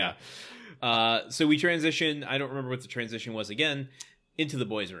doing. Too, yeah. So we transition. I don't remember what the transition was again. Into the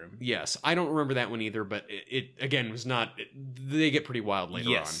boys' room. Yes, I don't remember that one either, but it again was not. They get pretty wild later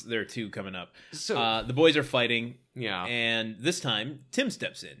on. Yes, there are two coming up. So the boys are fighting. Yeah, and this time Tim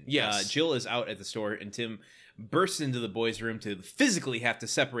steps in. Yes, Jill is out at the store, and Tim bursts into the boys' room to physically have to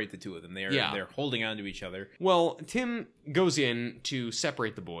separate the two of them. They're holding on to each other. Well, Tim goes in to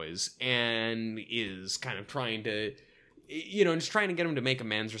separate the boys and is kind of trying to, just trying to get him to make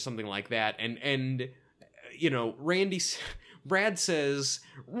amends or something like that. And Brad says,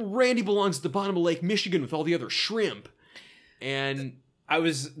 "Randy belongs at the bottom of Lake Michigan with all the other shrimp." And I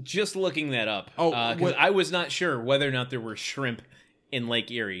was just looking that up. Because I was not sure whether or not there were shrimp in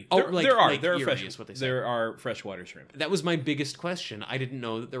Lake Erie. There are freshwater shrimp. That was my biggest question. I didn't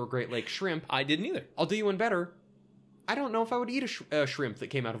know that there were Great Lake shrimp. I didn't either. I'll do you one better. I don't know if I would eat a shrimp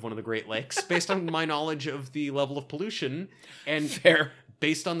that came out of one of the Great Lakes, based on my knowledge of the level of pollution, and fair.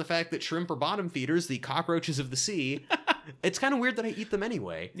 Based on the fact that shrimp are bottom feeders, the cockroaches of the sea. It's kind of weird that I eat them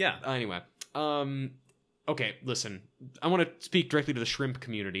anyway. Yeah. Anyway. Okay, listen. I want to speak directly to the shrimp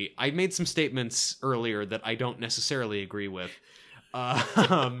community. I made some statements earlier that I don't necessarily agree with.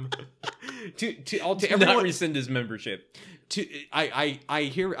 To everyone, not rescind his membership. I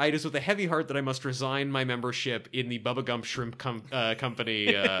hear it is with a heavy heart that I must resign my membership in the Bubba Gump Shrimp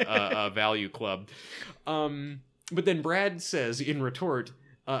Company Value Club. But then Brad says in retort,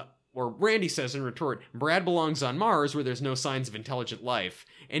 or Randy says in retort, "Brad belongs on Mars where there's no signs of intelligent life."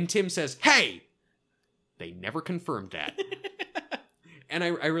 And Tim says, "Hey!" They never confirmed that. And I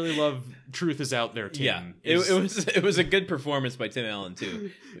really love Truth Is Out There, Tim. Yeah, it was a good performance by Tim Allen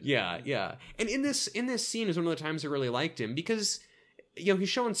too. Yeah. And in this scene is one of the times I really liked him, because he's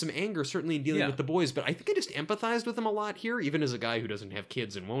showing some anger certainly in dealing with the boys, but I think I just empathized with him a lot here, even as a guy who doesn't have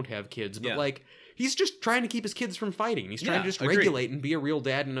kids and won't have kids. But he's just trying to keep his kids from fighting. He's trying to just regulate and be a real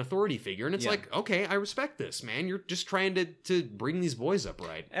dad and authority figure. And it's like, okay, I respect this, man. You're just trying to bring these boys up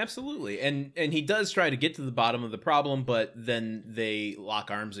right. Absolutely. And he does try to get to the bottom of the problem, but then they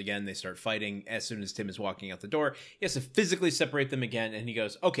lock arms again. They start fighting as soon as Tim is walking out the door. He has to physically separate them again, and he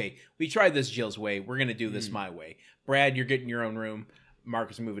goes, okay, we tried this Jill's way. We're going to do this my way. Brad, you're getting your own room.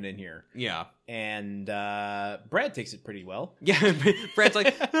 Mark is moving in here. Yeah. And Brad takes it pretty well. Yeah, Brad's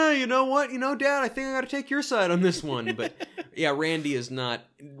like, you know what? You know, Dad, I think I got to take your side on this one. But yeah, Randy is not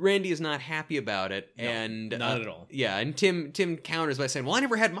happy about it. No, and not at all. Yeah, and Tim counters by saying, well, I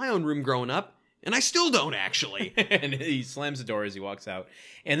never had my own room growing up, and I still don't, actually. And he slams the door as he walks out.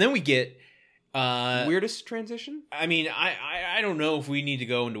 And then we get... weirdest transition? I mean, I don't know if we need to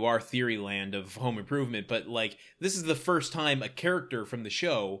go into our theory land of Home Improvement, but like this is the first time a character from the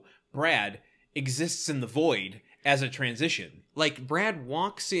show, Brad, exists in the void as a transition. Like, Brad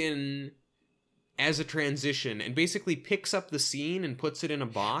walks in as a transition and basically picks up the scene and puts it in a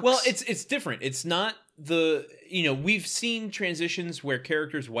box. Well, it's different. It's not we've seen transitions where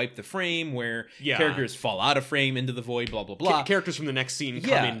characters wipe the frame, where characters fall out of frame into the void, blah, blah, blah. Characters from the next scene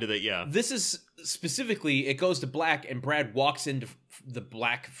come into the, This is specifically, it goes to black and Brad walks into the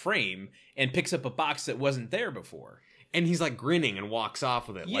black frame and picks up a box that wasn't there before. And he's like grinning and walks off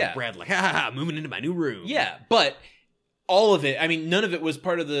with it. Yeah. Like Brad, like, ha, moving into my new room. Yeah, but all of it, I mean, none of it was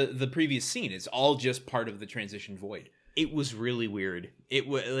part of the previous scene. It's all just part of the transition void. It was really weird. It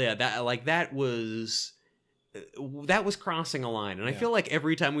was, that was crossing a line. And I feel like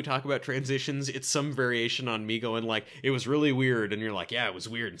every time we talk about transitions, it's some variation on me going like, it was really weird. And you're like, yeah, it was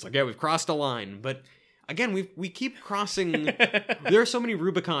weird. It's like, yeah, we've crossed a line. But again, we keep crossing. There are so many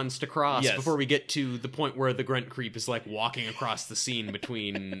Rubicons to cross before we get to the point where the grunt creep is like walking across the scene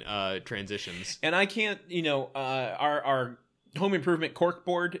between transitions. And I can't, our Home Improvement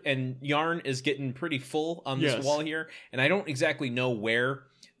corkboard and yarn is getting pretty full on this wall here. And I don't exactly know where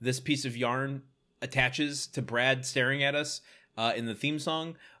this piece of yarn attaches to Brad staring at us in the theme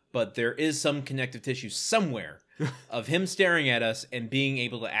song, but there is some connective tissue somewhere of him staring at us and being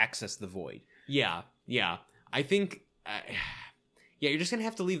able to access the void. Yeah. I think, you're just going to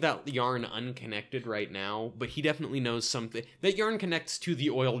have to leave that yarn unconnected right now, but he definitely knows something. That yarn connects to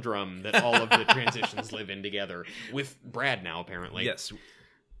the oil drum that all of the transitions live in together, with Brad now, apparently. Yes.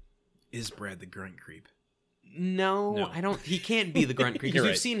 Is Brad the grunt creep? No, I don't. He can't be the grunt creep, because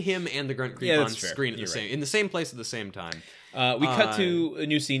you've seen him and the grunt creep on screen in the same place at the same time. We cut to a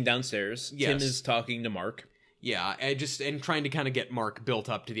new scene downstairs. Yes. Tim is talking to Mark. Yeah, and trying to kind of get Mark built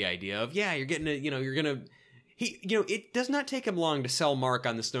up to the idea of, you're getting a, you're gonna. It does not take him long to sell Mark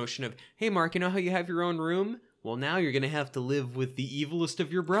on this notion of, hey, Mark, you know how you have your own room? Well, now you're gonna have to live with the evilest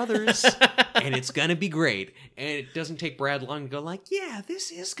of your brothers, and it's gonna be great. And it doesn't take Brad long to go like, yeah, this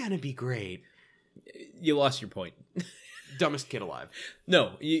is gonna be great. You lost your point. Dumbest kid alive.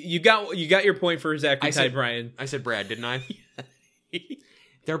 No, you got your point for Zachary Ty Bryan. I said Brad, didn't I?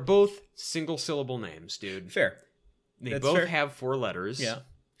 They're both single-syllable names, dude. Fair. They both have 4 letters. Yeah.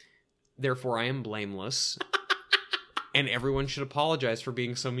 Therefore, I am blameless. And everyone should apologize for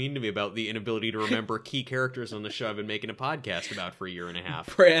being so mean to me about the inability to remember key characters on the show I've been making a podcast about for a year and a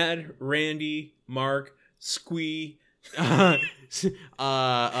half. Brad, Randy, Mark, Squee, Coach,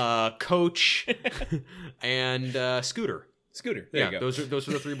 and Scooter. Scooter. There you go. Those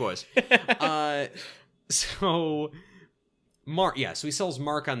are the 3 boys. So Mark, so he sells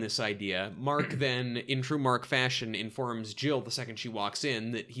Mark on this idea. Mark then, in true Mark fashion, informs Jill the second she walks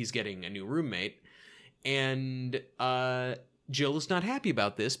in that he's getting a new roommate. And Jill is not happy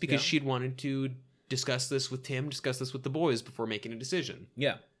about this because she'd wanted to discuss this with Tim, discuss this with the boys before making a decision.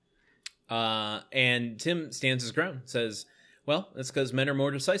 Yeah. And Tim stands his ground, says, well, that's because men are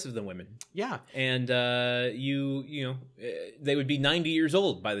more decisive than women. Yeah. And they would be 90 years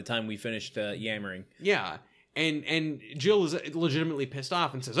old by the time we finished yammering. Yeah. And Jill is legitimately pissed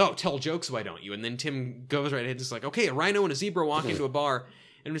off and says, oh, tell jokes, why don't you? And then Tim goes right ahead and is like, okay, a rhino and a zebra walk into a bar.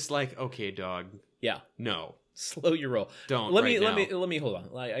 And it's like, okay, dog. Yeah. No. Slow your roll. Don't. Let me hold on.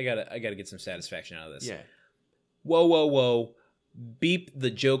 I gotta get some satisfaction out of this. Yeah. Whoa. Beep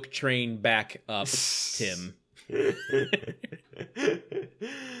the joke train back up, Tim.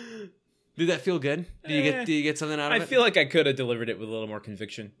 Did that feel good? Did you get something out of it? I feel like I could have delivered it with a little more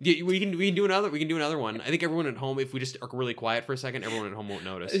conviction. Yeah, we can do another one. I think everyone at home, if we just are really quiet for a second, everyone at home won't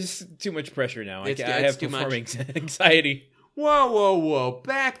notice. It's too much pressure now. I It's have too much. performing anxiety. Whoa.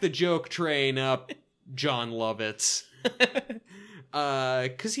 Back the joke train up, John Lovitz.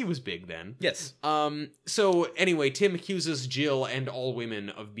 Because he was big then. Yes. So anyway, Tim accuses Jill and all women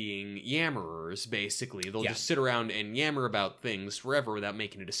of being yammerers, basically. They'll Yeah. just sit around and yammer about things forever without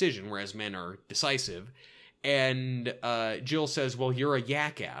making a decision, whereas men are decisive. And Jill says, well, you're a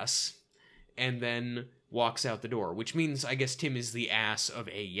yak ass, and then walks out the door, which means, I guess, Tim is the ass of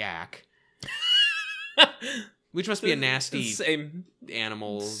a yak. Which must be a nasty Same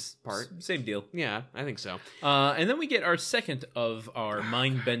animal part. Same deal. Yeah, I think so. And then we get our second of our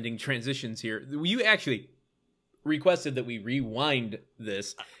mind-bending transitions here. You actually requested that we rewind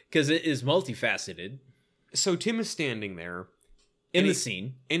this because it is multifaceted So Tim is standing there in And the he-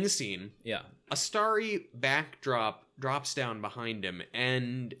 scene. in the scene. Yeah. A starry backdrop drops down behind him,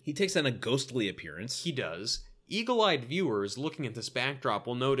 and He takes on a ghostly appearance. he does. Eagle-eyed viewers looking at this backdrop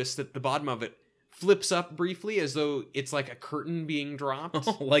will notice that the bottom of it flips up briefly as though it's like a curtain being dropped.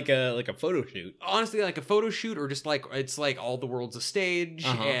 like a photo shoot. Honestly, like a photo shoot, or just like it's like all the world's a stage,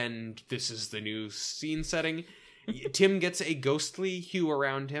 Uh-huh. and this is the new scene setting. Tim gets a ghostly hue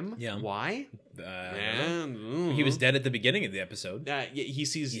around him. Yeah. Why? He was dead at the beginning of the episode. He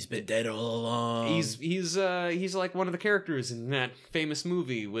sees He's been dead all along. He's like one of the characters in that famous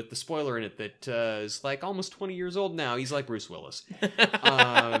movie with the spoiler in it that is like almost 20 years old now. He's like Bruce Willis.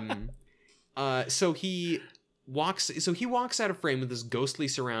 So he walks out of frame with his ghostly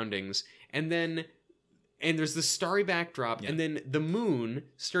surroundings, and there's this starry backdrop, Yeah. and then the moon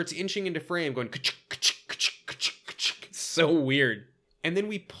starts inching into frame, going ka-chuk, ka-chuk, ka-chuk, ka-chuk, ka-chuk. so weird. And then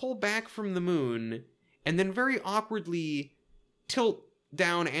we pull back from the moon, and then very awkwardly tilt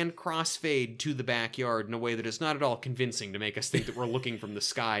down and crossfade to the backyard in a way that is not at all convincing to make us think that we're looking from the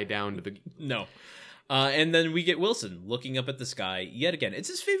sky down to the... No. And then we get Wilson looking up at the sky yet again. It's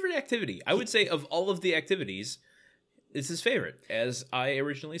his favorite activity. I would say of all of the activities, it's his favorite, as I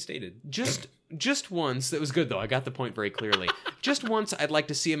originally stated. Just once, that was good though, I got the point very clearly. Just once, I'd like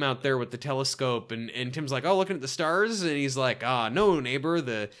to see him out there with the telescope, and Tim's like, oh, looking at the stars, and he's like, no, neighbor,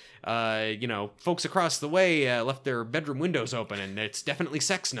 the, folks across the way left their bedroom windows open, and it's definitely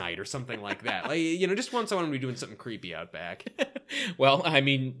sex night, or something like that. Like, just once I want him to be doing something creepy out back. Well, I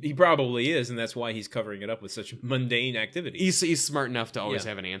mean, he probably is, and that's why he's covering it up with such mundane activities. He's smart enough to always Yeah.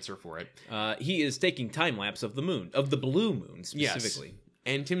 have an answer for it. He is taking time lapse of the moon, of the blue moon Yes. specifically.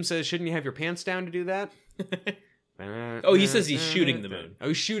 And Tim says, shouldn't you have your pants down to do that? Oh, he says he's shooting the moon. Oh,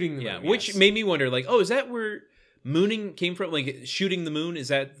 he's shooting the Yeah, moon. which yes. made me wonder, like, oh, is that where mooning came from? Like, shooting the moon? Is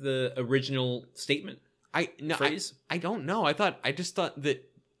that the original statement phrase? I don't know. I just thought that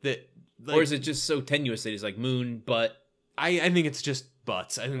like, or is it just so tenuous that he's like moon, but I think it's just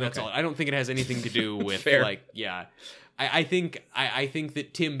butts. I think that's Okay. all. I don't think it has anything to do with Fair. like, yeah. I think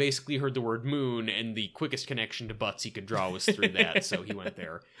that Tim basically heard the word moon, and the quickest connection to butts he could draw was through that, so he went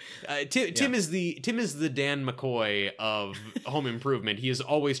there. Tim is the Dan McCoy of Home Improvement. He is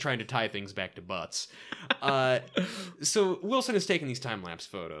always trying to tie things back to butts. So Wilson is taking these time lapse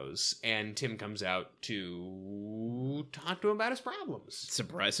photos, and Tim comes out to talk to him about his problems.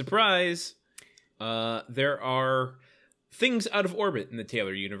 surprise, surprise, there are things out of orbit in the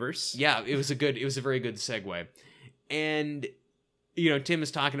Taylor universe. Yeah, it was a very good segue. And, Tim is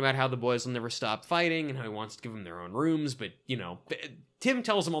talking about how the boys will never stop fighting and how he wants to give them their own rooms. But, Tim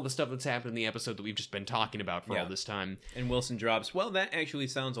tells them all the stuff that's happened in the episode that we've just been talking about for all this time. And Wilson drops, well, that actually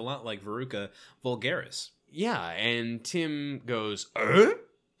sounds a lot like Veruca Vulgaris. Yeah, and Tim goes,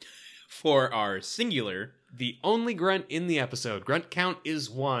 For our singular, the only grunt in the episode. Grunt count is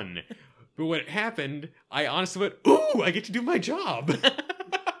 1. But when it happened, I honestly went, ooh, I get to do my job.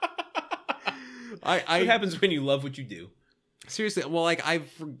 what happens when you love what you do? Seriously, well, like, I've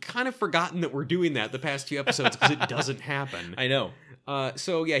kind of forgotten that we're doing that the past few episodes because it doesn't happen. I know.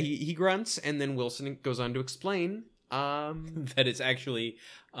 So yeah, he grunts, and then Wilson goes on to explain. That it's actually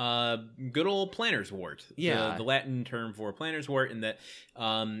good old planner's wart. Yeah. The Latin term for planner's wart, and that,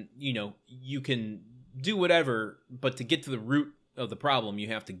 you can do whatever, but to get to the root of the problem, you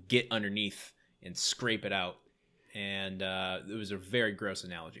have to get underneath and scrape it out. And it was a very gross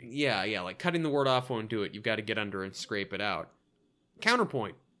analogy. Yeah, like cutting the wart off won't do it. You've got to get under and scrape it out.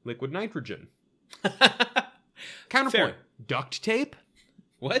 Counterpoint: liquid nitrogen. Counterpoint: Fair. duct tape.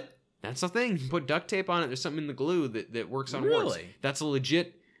 What? That's the thing. You put duct tape on it. There's something in the glue that works on warts. Really? That's a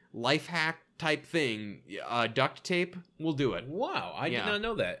legit life hack type thing. Duct tape will do it. Wow, I Yeah. did not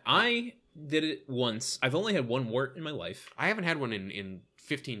know that. I did it once. I've only had one wart in my life. I haven't had one in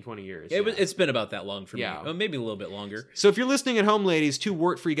 15, 20 years. It's been about that long for Yeah. me. Maybe a little bit longer. So if you're listening at home, ladies, 2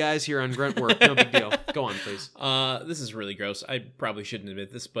 wart-free guys here on Grunt Work. No big deal. Go on, please. This is really gross. I probably shouldn't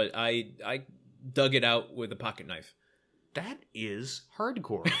admit this, but I dug it out with a pocket knife. That is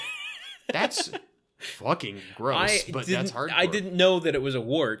hardcore. That's Fucking gross, but that's hardcore. I didn't know that it was a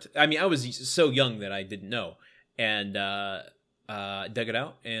wart. I mean, I was so young that I didn't know, and dug it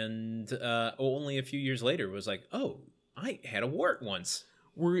out, and only a few years later was like, oh, I had a wart once.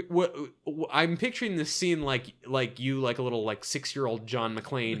 I'm picturing this scene like you like a little like 6-year-old John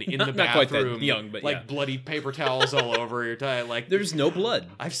McClane in the Not bathroom, quite that young, but like yeah. bloody paper towels all over your tie. Like There's no blood.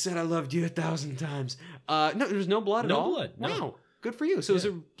 I've said I loved you 1,000 times. No, there's no blood at all. No blood. No. Wow, good for you. So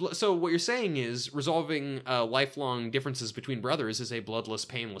so what you're saying is resolving lifelong differences between brothers is a bloodless,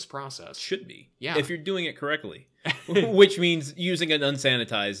 painless process. Should be. Yeah. If you're doing it correctly, which means using an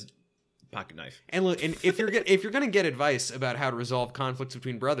unsanitized pocket knife. And look, and if you're gonna get advice about how to resolve conflicts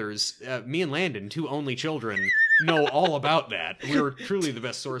between brothers, me and Landon, two only children, know all about that. We're truly the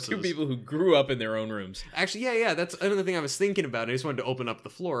best sources. Two people who grew up in their own rooms. Actually, yeah, that's another thing I was thinking about. I just wanted to open up the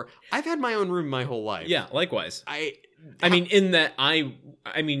floor. I've had my own room my whole life. Yeah, likewise. I mean, in that I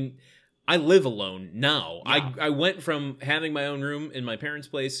mean, I live alone now. Yeah. I went from having my own room in my parents'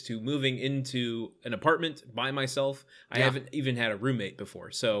 place to moving into an apartment by myself. I Yeah. haven't even had a roommate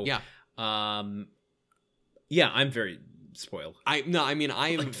before. So Yeah. Yeah, I'm very spoiled. I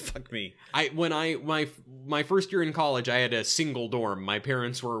am. Fuck me. My first year in college, I had a single dorm. My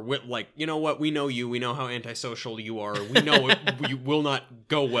parents were like, you know what? We know you. We know how antisocial you are. We know you will not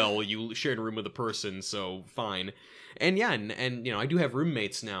go well. You shared a room with a person, so fine. And yeah, and you know, I do have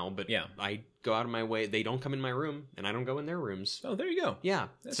roommates now, but Yeah. I go out of my way. They don't come in my room, and I don't go in their rooms. Oh, there you go. Yeah,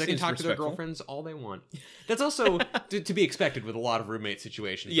 That so they can seems talk to their respectful. girlfriends all they want. That's also to be expected with a lot of roommate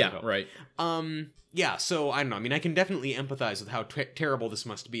situations. I Yeah, hope. right. Yeah, so I don't know. I mean, I can definitely empathize with how terrible this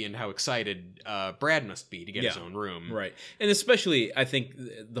must be and how excited Brad must be to get his Yeah, own room. Right. And especially, I think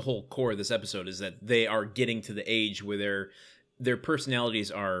the whole core of this episode is that they are getting to the age where their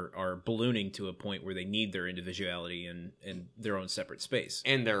personalities are ballooning to a point where they need their individuality and their own separate space.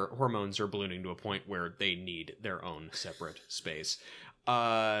 And their hormones are ballooning to a point where they need their own separate space.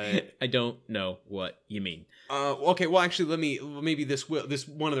 I don't know what you mean. Okay, well, actually, maybe this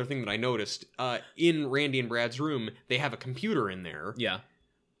one other thing that I noticed in Randy and Brad's room, they have a computer in there. Yeah.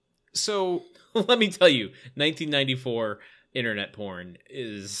 So Let me tell you, 1994 internet porn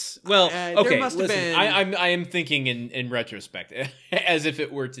is well. there Okay, must have listen. been- I am thinking in retrospect, as if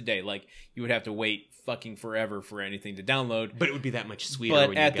it were today. Like you would have to wait fucking forever for anything to download. but it would be that much sweeter. But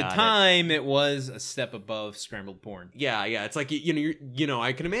when you at the got it. time, it was a step above scrambled porn. Yeah, it's like you know,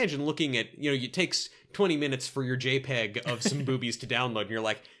 I can imagine looking at it takes 20 minutes for your JPEG of some boobies to download, and you're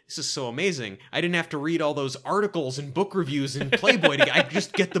like, this is so amazing. I didn't have to read all those articles and book reviews in Playboy I could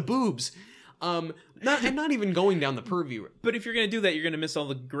just get the boobs. Not even going down the purview. But if you're gonna do that, you're gonna miss all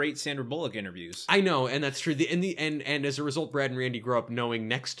the great Sandra Bullock interviews. I know, and that's true. And as a result, Brad and Randy grow up knowing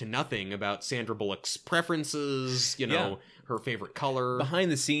next to nothing about Sandra Bullock's preferences. Yeah. Her favorite color.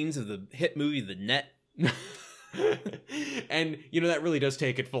 Behind the scenes of the hit movie The Net. And that really does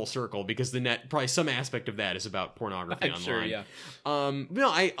take it full circle because the net, probably some aspect of that is about pornography I'm online. sure, yeah.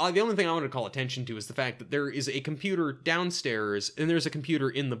 The only thing I want to call attention to is the fact that there is a computer downstairs and there's a computer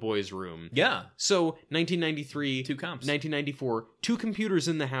in the boys' room. Yeah. So 1993, Two comps. 1994, two computers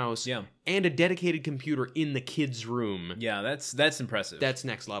in the house, Yeah. and a dedicated computer in the kids' room. Yeah, that's impressive. That's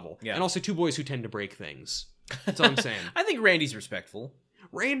next level. Yeah. And also two boys who tend to break things. That's all I'm saying. I think Randy's respectful.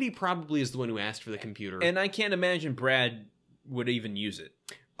 Randy probably is the one who asked for the computer. And I can't imagine Brad would even use it.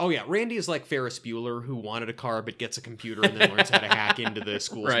 Oh yeah, Randy is like Ferris Bueller, who wanted a car but gets a computer and then learns how to hack into the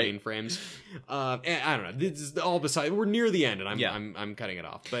school's Right. mainframes. And I don't know. This is all beside. We're near the end, and Yeah. I'm cutting it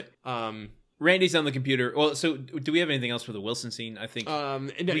off. But Randy's on the computer. Well, so do we have anything else for the Wilson scene? I think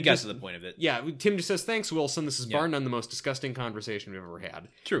we got to the point of it. Yeah, Tim just says, "Thanks, Wilson. This is Yeah. bar none the most disgusting conversation we've ever had."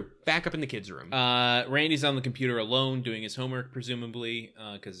 True. Back up in the kids' room. Randy's on the computer alone doing his homework, presumably,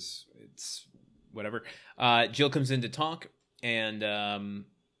 because it's whatever. Jill comes in to talk, and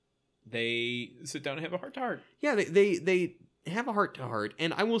they sit down and have a heart-to-heart. Yeah, they have a heart-to-heart,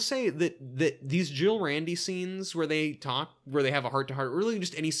 and I will say that these Jill Randy scenes where they talk, where they have a heart-to-heart, really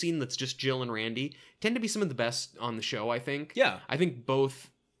just any scene that's just Jill and Randy, tend to be some of the best on the show, I think. Yeah. I think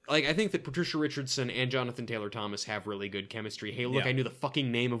both. I think that Patricia Richardson and Jonathan Taylor Thomas have really good chemistry. Hey, look, Yeah. I knew the fucking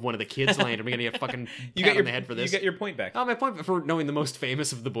name of one of the kids. Land. I'm gonna get a fucking You pat got on your the head for this. You got your point back. Oh, my point for knowing the most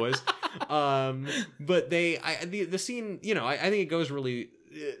famous of the boys. But the scene, I think it goes really.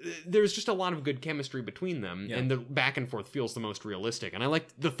 There's just a lot of good chemistry between them, Yeah. and the back and forth feels the most realistic. And I like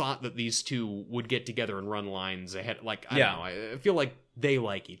the thought that these two would get together and run lines ahead. Like I Yeah. don't know, I feel like they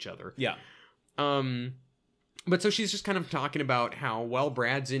like each other. Yeah. But so she's just kind of talking about how, well,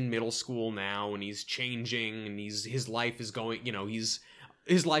 Brad's in middle school now and he's changing and his life is going,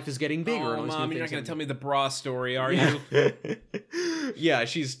 his life is getting bigger. Oh, and all these new Mom, you're not things going happen. to tell me the bra story, are you? Yeah,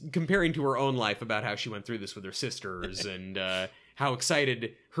 she's comparing to her own life about how she went through this with her sisters and how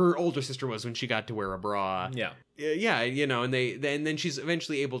excited her older sister was when she got to wear a bra. Yeah. Yeah, you know, and then she's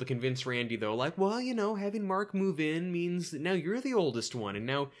eventually able to convince Randy, though, like, well, you know, having Mark move in means that now you're the oldest one, and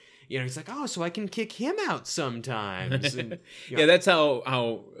now, you know, he's like, oh, so I can kick him out sometimes. And, you know, Yeah, that's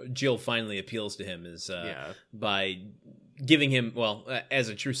how Jill finally appeals to him is by giving him, well, as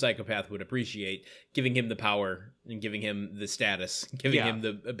a true psychopath would appreciate, giving him the power and giving him the status, giving him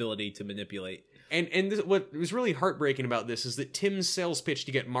the ability to manipulate. And what was really heartbreaking about this is that Tim's sales pitch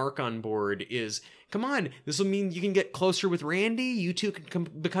to get Mark on board is, come on, this will mean you can get closer with Randy. You two can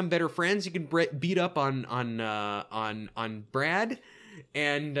become better friends. You can beat up on Brad.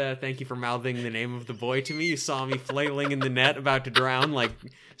 And thank you for mouthing the name of the boy to me. You saw me flailing in the net, about to drown like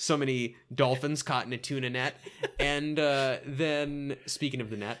so many dolphins caught in a tuna net. And then, speaking of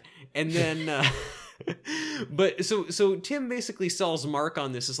the net, and then... But so Tim basically sells Mark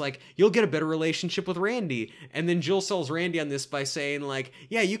on this as like, you'll get a better relationship with Randy, and then Jill sells Randy on this by saying like,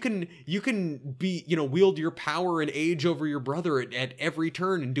 yeah, you can be, you know, wield your power and age over your brother at every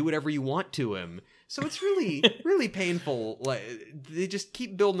turn and do whatever you want to him. So it's really really painful. Like, they just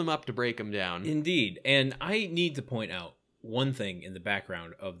keep building him up to break him down. Indeed. And I need to point out one thing in the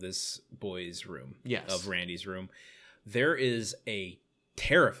background of this boy's room, of Randy's room. There is a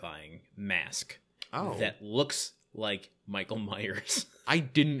terrifying mask that looks like Michael Myers. I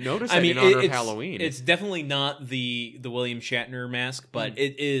didn't notice that in honor of Halloween. It's definitely not the William Shatner mask, but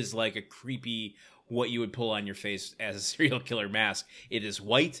it is like a creepy, what you would pull on your face as a serial killer mask. It is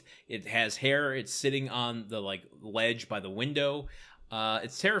white. It has hair. It's sitting on the like ledge by the window.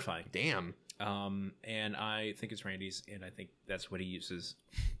 It's terrifying. Damn. And I think it's Randy's, and I think that's what he uses.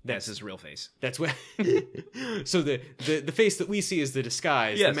 That's his real face. That's what. So the face that we see is the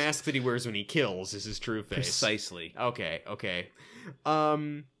disguise. Yes. The mask that he wears when he kills is his true face. Precisely. Okay.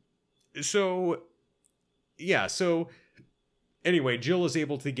 So yeah. So anyway, Jill is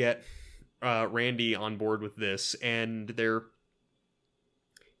able to get Randy on board with this, and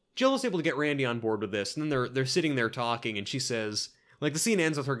Jill is able to get Randy on board with this, and then they're sitting there talking, and she says. Like, the scene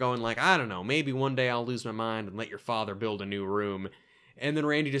ends with her going like, I don't know, maybe one day I'll lose my mind and let your father build a new room. And then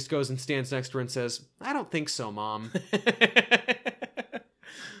Randy just goes and stands next to her and says, I don't think so, Mom.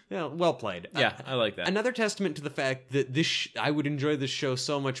 Well played. Yeah, I like that. Another testament to the fact that I would enjoy this show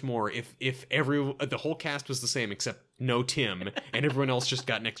so much more if the whole cast was the same except no Tim, and everyone else just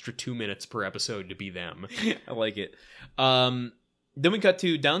got an extra 2 minutes per episode to be them. I like it. Then we cut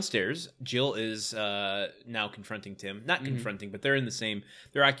to downstairs. Jill is now confronting Tim. Not confronting, but they're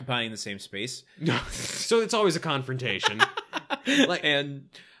occupying the same space. So it's always a confrontation. And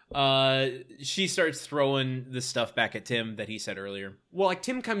she starts throwing the stuff back at Tim that he said earlier. Well, like,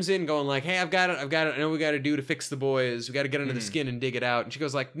 Tim comes in going like, hey, I've got it. I know what we got to do to fix the boys. We got to get under the skin and dig it out. And she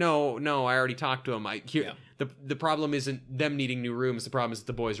goes like, no, I already talked to him. The problem isn't them needing new rooms. The problem is that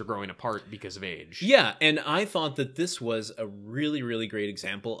the boys are growing apart because of age. Yeah, and I thought that this was a really, really great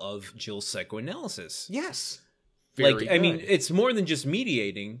example of Jill's psychoanalysis. Yes. I mean, it's more than just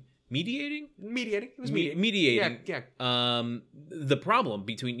mediating. Mediating? It was mediating. Mediating. Yeah. The problem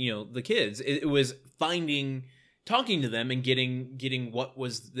between, the kids. It was talking to them and getting what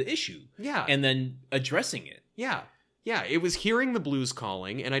was the issue. Yeah. And then addressing it. Yeah. Yeah, it was hearing the blues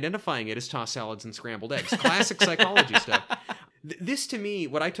calling and identifying it as tossed salads and scrambled eggs. Classic psychology stuff. This, to me,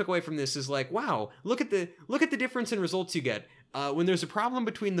 what I took away from this is like, wow, look at the difference in results you get. When there's a problem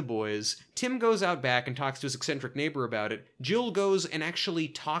between the boys, Tim goes out back and talks to his eccentric neighbor about it. Jill goes and actually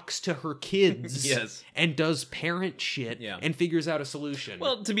talks to her kids. Yes. And does parent shit and figures out a solution.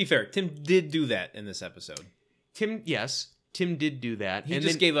 Well, to be fair, Tim did do that in this episode. Tim did do that. He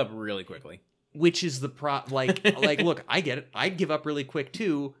just gave up really quickly. Which is the like, look, I get it. I'd give up really quick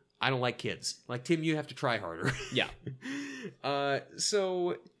too. I don't like kids. Like, Tim, you have to try harder. Yeah.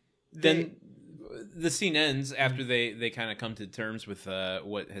 So then the scene ends after they kind of come to terms with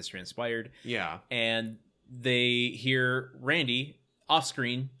what has transpired. Yeah. And they hear Randy off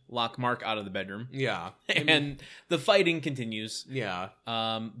screen lock Mark out of the bedroom. Yeah. And the fighting continues. Yeah.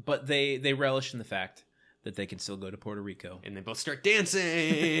 But they relish in the fact that they can still go to Puerto Rico. And they both start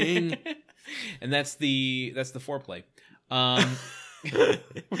dancing. And that's the foreplay.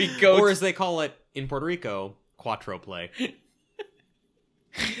 We go, or as they call it in Puerto Rico, quattro play.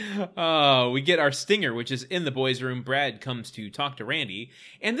 We get our stinger, which is in the boys' room. Brad comes to talk to Randy,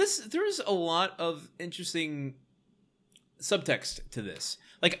 and there's a lot of interesting subtext to this.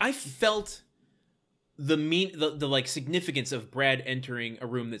 Like, I felt the like significance of Brad entering a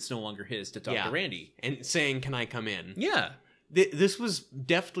room that's no longer his to talk to Randy and saying, "Can I come in?" Yeah. this was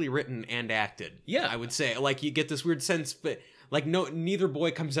deftly written and acted. Yeah. I would say. Like, you get this weird sense, but like, neither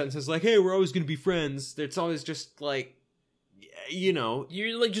boy comes out and says like, "Hey, we're always gonna be friends." It's always just like, you know,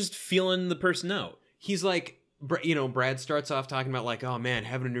 You're like just feeling the person out. he's like, you know, Brad starts off talking about like, "Oh man,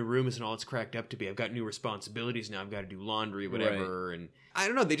 having a new room isn't all it's cracked up to be. I've got new responsibilities now. I've got to do laundry, whatever." And I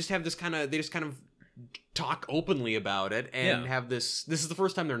don't know. They just kind of talk openly about it and have this is the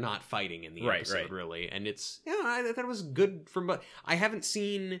first time they're not fighting in the episode, really. And it's, I thought it was good from, I haven't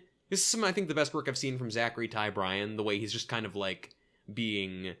seen, this is I think the best work I've seen from Zachary Ty Bryan, the way he's just kind of like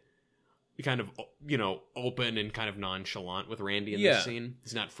being kind of, you know, open and kind of nonchalant with Randy in this scene.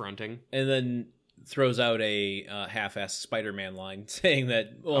 He's not fronting. And then throws out a half-assed Spider-Man line saying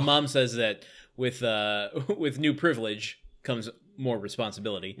that, well, Mom says that with new privilege comes more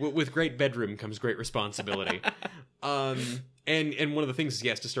responsibility. With great bedroom comes great responsibility. And one of the things is he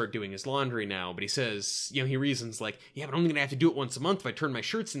has to start doing his laundry now, but he says, you know, he reasons like, yeah, but I'm only gonna have to do it once a month if I turn my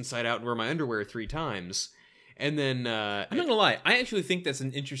shirts inside out and wear my underwear 3 times. And then I'm not gonna lie, I actually think that's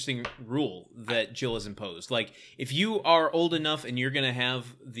an interesting rule that Jill has imposed. Like, if you are old enough and you're gonna have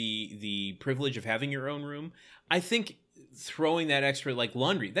the privilege of having your own room, I think throwing that extra like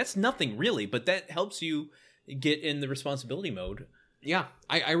laundry, that's nothing really, but that helps you get in the responsibility mode. Yeah,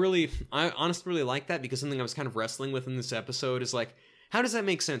 I honestly really like that, because something I was kind of wrestling with in this episode is like, how does that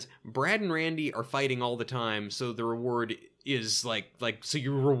make sense? Brad and Randy are fighting all the time, so the reward is like so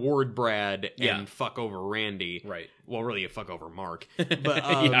you reward Brad and fuck over Randy. Right. Well, really you fuck over Mark. But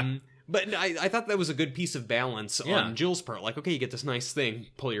but I thought that was a good piece of balance on Jill's part. Like, okay, you get this nice thing,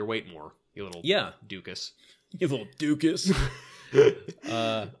 pull your weight more, you little Dukas. You little Dukas.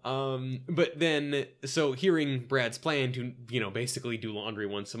 But then, so hearing Brad's plan to, you know, basically do laundry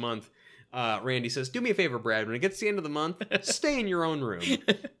once a month, Randy says, "Do me a favor, Brad, when it gets to the end of the month, stay in your own room."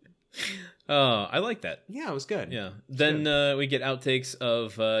 Oh, I like that. Yeah, it was good. Yeah. Then we get outtakes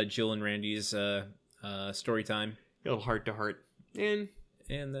of Jill and Randy's story time. A little heart to heart. And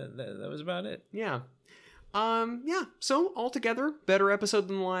that was about it. Yeah. So altogether, better episode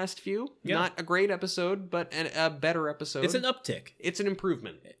than the last few. Yeah. Not a great episode, but a better episode. It's an uptick. It's an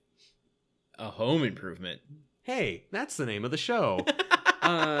improvement. A home improvement. Hey, that's the name of the show.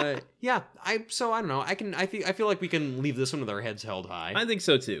 I don't know. I feel like we can leave this one with our heads held high. I think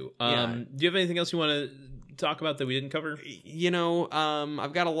so too. Do you have anything else you want to talk about that we didn't cover? You know,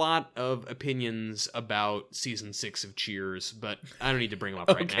 I've got a lot of opinions about season 6 of Cheers, but I don't need to bring them up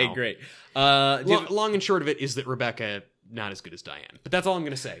right now. Okay, great. Long and short of it is that Rebecca, not as good as Diane. But that's all I'm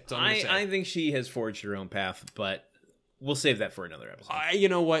going to say. I think she has forged her own path, but we'll save that for another episode. You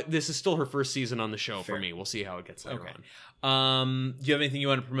know what? This is still her first season on the show for me. We'll see how it gets later on. Do you have anything you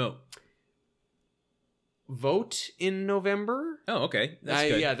want to promote? Vote in November. Oh, okay. That's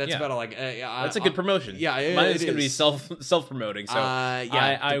good. Yeah, that's about all. That's a good promotion. Yeah, mine is going to be self promoting. So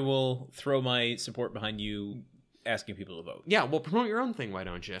yeah, I will throw my support behind you asking people to vote. Yeah, well, promote your own thing. Why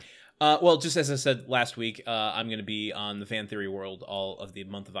don't you? Well, just as I said last week, I'm going to be on the Fan Theory World all of the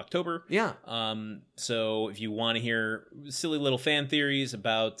month of October. Yeah. So if you want to hear silly little fan theories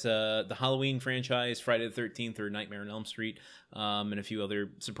about the Halloween franchise, Friday the 13th, or Nightmare on Elm Street, and a few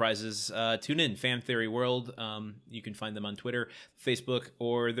other surprises, tune in, Fan Theory World. You can find them on Twitter, Facebook,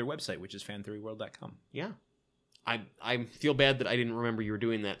 or their website, which is fantheoryworld.com. Yeah. I feel bad that I didn't remember you were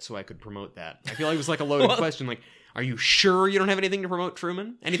doing that so I could promote that. I feel like it was like a loaded question. Like, are you sure you don't have anything to promote,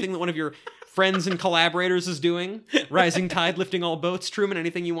 Truman? Anything that one of your friends and collaborators is doing? Rising tide lifting all boats, Truman?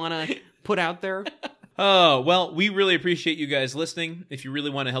 Anything you want to put out there? Oh, well, we really appreciate you guys listening. If you really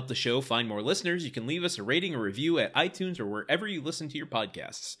want to help the show find more listeners, you can leave us a rating or review at iTunes or wherever you listen to your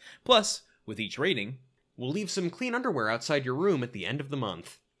podcasts. Plus, with each rating, we'll leave some clean underwear outside your room at the end of the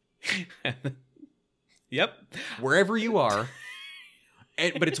month. Yep. Wherever you are.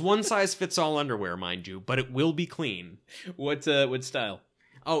 But it's one size fits all underwear, mind you, but it will be clean. What style?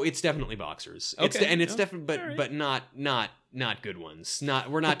 Oh, it's definitely boxers. Okay. It's definitely, but not good ones.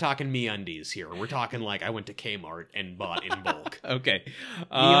 We're not talking MeUndies here. We're talking like I went to Kmart and bought in bulk. Okay.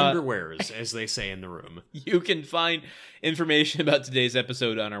 Me-underwears, as they say in the room. You can find information about today's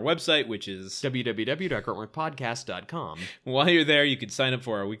episode on our website, which is www.gruntworkpodcast.com. While you're there, you can sign up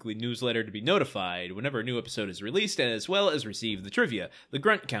for our weekly newsletter to be notified whenever a new episode is released, as well as receive the trivia, the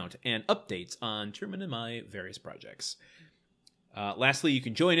grunt count, and updates on Truman and my various projects. Lastly, you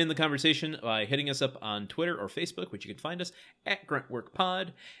can join in the conversation by hitting us up on Twitter or Facebook, which you can find us at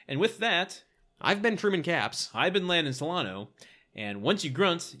GruntWorkPod. And with that, I've been Truman Caps. I've been Landon Solano. And once you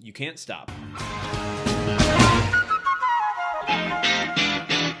grunt, you can't stop.